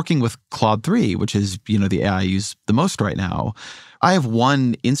 When I'm working with Claude 3, which is, the AI I use the most right now, I have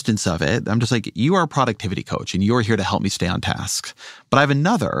one instance of it. I'm just like, you are a productivity coach and you're here to help me stay on task. But I have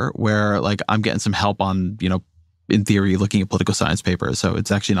another where I'm getting some help on, in theory, looking at political science papers. So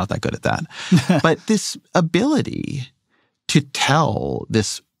it's actually not that good at that. But this ability to tell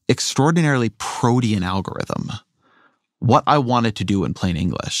this extraordinarily protean algorithm, what I want it to do in plain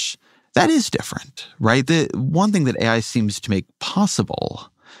English, that is different, right? The one thing that AI seems to make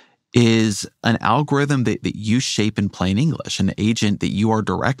possible is an algorithm that you shape in plain English, an agent that you are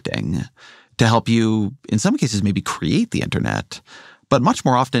directing to help you, in some cases, maybe create the internet, but much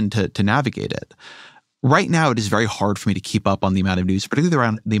more often to navigate it. Right now, it is very hard for me to keep up on the amount of news, particularly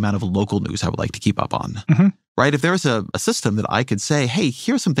around the amount of local news I would like to keep up on. Mm-hmm. Right? If there was a system that I could say, hey,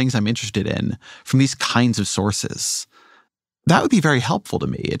 here's some things I'm interested in from these kinds of sources, that would be very helpful to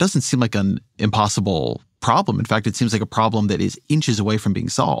me. It doesn't seem like an impossible problem. In fact, it seems like a problem that is inches away from being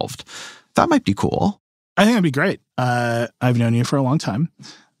solved. That might be cool. I think that'd be great. I've known you for a long time.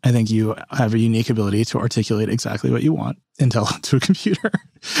 I think you have a unique ability to articulate exactly what you want and tell it to a computer.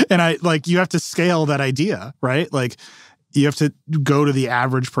 And you have to scale that idea, right? Like, you have to go to the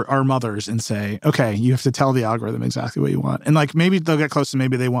average our mothers and say, okay, you have to tell the algorithm exactly what you want. And maybe they'll get close and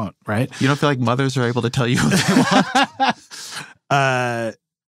maybe they won't, right? You don't feel like mothers are able to tell you what they want?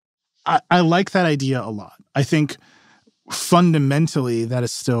 I like that idea a lot. I think fundamentally that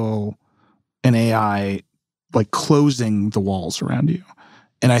is still an AI closing the walls around you.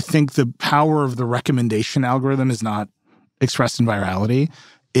 And I think the power of the recommendation algorithm is not expressed in virality.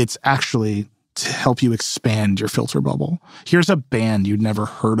 It's actually to help you expand your filter bubble. Here's a band you'd never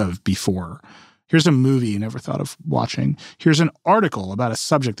heard of before. Here's a movie you never thought of watching. Here's an article about a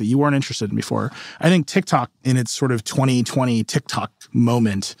subject that you weren't interested in before. I think TikTok, in its sort of 2020 TikTok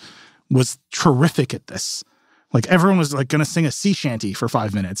moment, was terrific at this. Everyone was going to sing a sea shanty for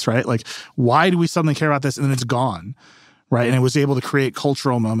 5 minutes, right? Why do we suddenly care about this? And then it's gone, right? And it was able to create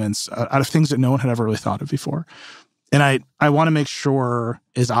cultural moments out of things that no one had ever really thought of before. And I want to make sure,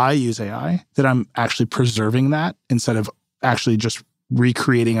 as I use AI, that I'm actually preserving that instead of actually just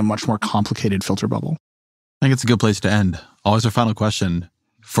recreating a much more complicated filter bubble. I think it's a good place to end. Always our final question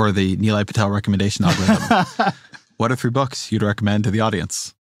for the Nilay Patel recommendation algorithm. What are 3 books you'd recommend to the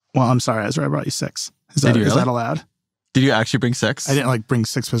audience? Well, I'm sorry, Ezra, I brought you 6. Is that allowed? Did you actually bring 6? I didn't bring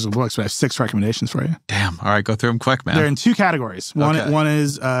 6 physical books, but I have 6 recommendations for you. Damn. All right, go through them quick, man. They're in 2 categories. One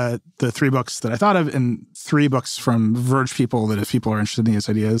is the 3 books that I thought of, and 3 books from Verge people that, if people are interested in these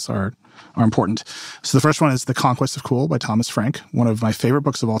ideas, are important. So the first one is The Conquest of Cool by Thomas Frank, one of my favorite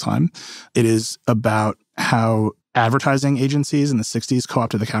books of all time. It is about how advertising agencies in the 60s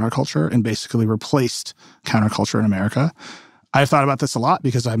co-opted the counterculture and basically replaced counterculture in America. I've thought about this a lot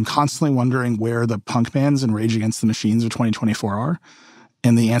because I'm constantly wondering where the punk bands and Rage Against the Machines of 2024 are.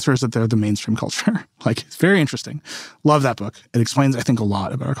 And the answer is that they're the mainstream culture. It's very interesting. Love that book. It explains, I think, a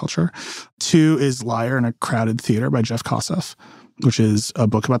lot about our culture. 2 is Liar in a Crowded Theater by Jeff Kossoff, which is a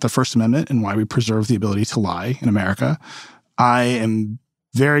book about the First Amendment and why we preserve the ability to lie in America. I am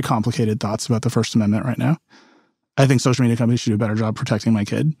very complicated thoughts about the First Amendment right now. I think social media companies should do a better job protecting my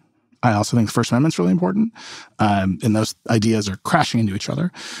kid. I also think the First Amendment's really important, and those ideas are crashing into each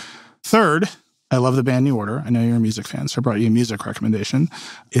other. 3rd, I love the band New Order. I know you're a music fan, so I brought you a music recommendation.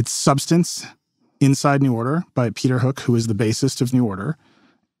 It's Substance Inside New Order by Peter Hook, who is the bassist of New Order.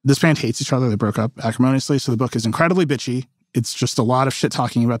 This band hates each other. They broke up acrimoniously, so the book is incredibly bitchy. It's just a lot of shit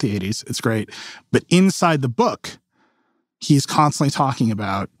talking about the 80s. It's great. But inside the book, he's constantly talking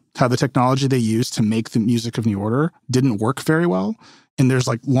about how the technology they used to make the music of New Order didn't work very well. And there's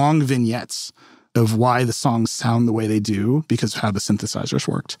long vignettes of why the songs sound the way they do because of how the synthesizers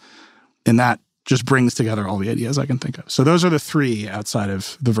worked. And that just brings together all the ideas I can think of. So those are the 3 outside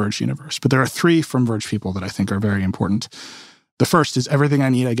of the Verge universe. But there are 3 from Verge people that I think are very important. The first is Everything I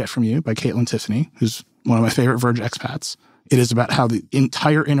Need I Get From You by Caitlin Tiffany, who's one of my favorite Verge expats. It is about how the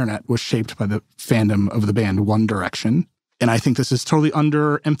entire internet was shaped by the fandom of the band One Direction. And I think this is totally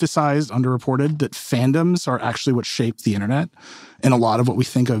underemphasized, underreported, that fandoms are actually what shaped the internet. And a lot of what we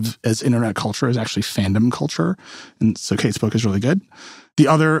think of as internet culture is actually fandom culture. And so Kate's book is really good. The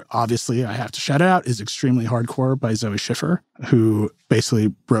other, obviously, I have to shout out, is Extremely Hardcore by Zoe Schiffer, who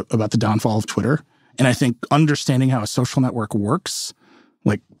basically wrote about the downfall of Twitter. And I think understanding how a social network works,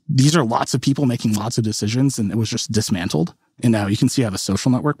 these are lots of people making lots of decisions, and it was just dismantled. And now you can see how the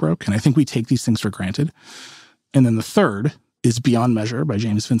social network broke. And I think we take these things for granted. And then the 3rd is Beyond Measure by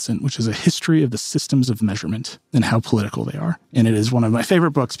James Vincent, which is a history of the systems of measurement and how political they are. And it is one of my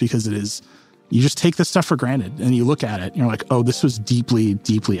favorite books because it is, you just take this stuff for granted and you look at it and you're like, oh, this was deeply,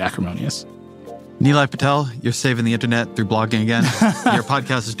 deeply acrimonious. Nilay Patel, you're saving the internet through blogging again. Your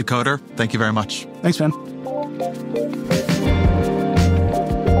podcast is Decoder. Thank you very much. Thanks, man.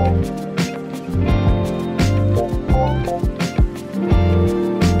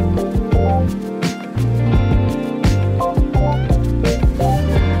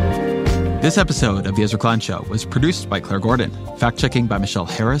 This episode of The Ezra Klein Show was produced by Claire Gordon, fact-checking by Michelle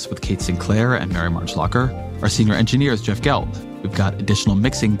Harris with Kate Sinclair and Mary Marge Locker. Our senior engineer is Jeff Geld. We've got additional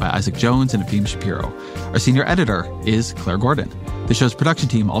mixing by Isaac Jones and Avim Shapiro. Our senior editor is Claire Gordon. The show's production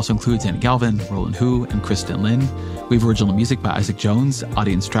team also includes Annie Galvin, Roland Hu, and Kristen Lin. We have original music by Isaac Jones,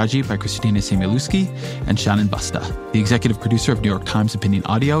 audio and strategy by Christina Samuelewski and Shannon Busta. The executive producer of New York Times Opinion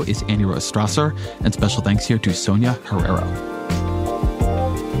Audio is Annie Rose Strasser, and special thanks here to Sonia Herrero.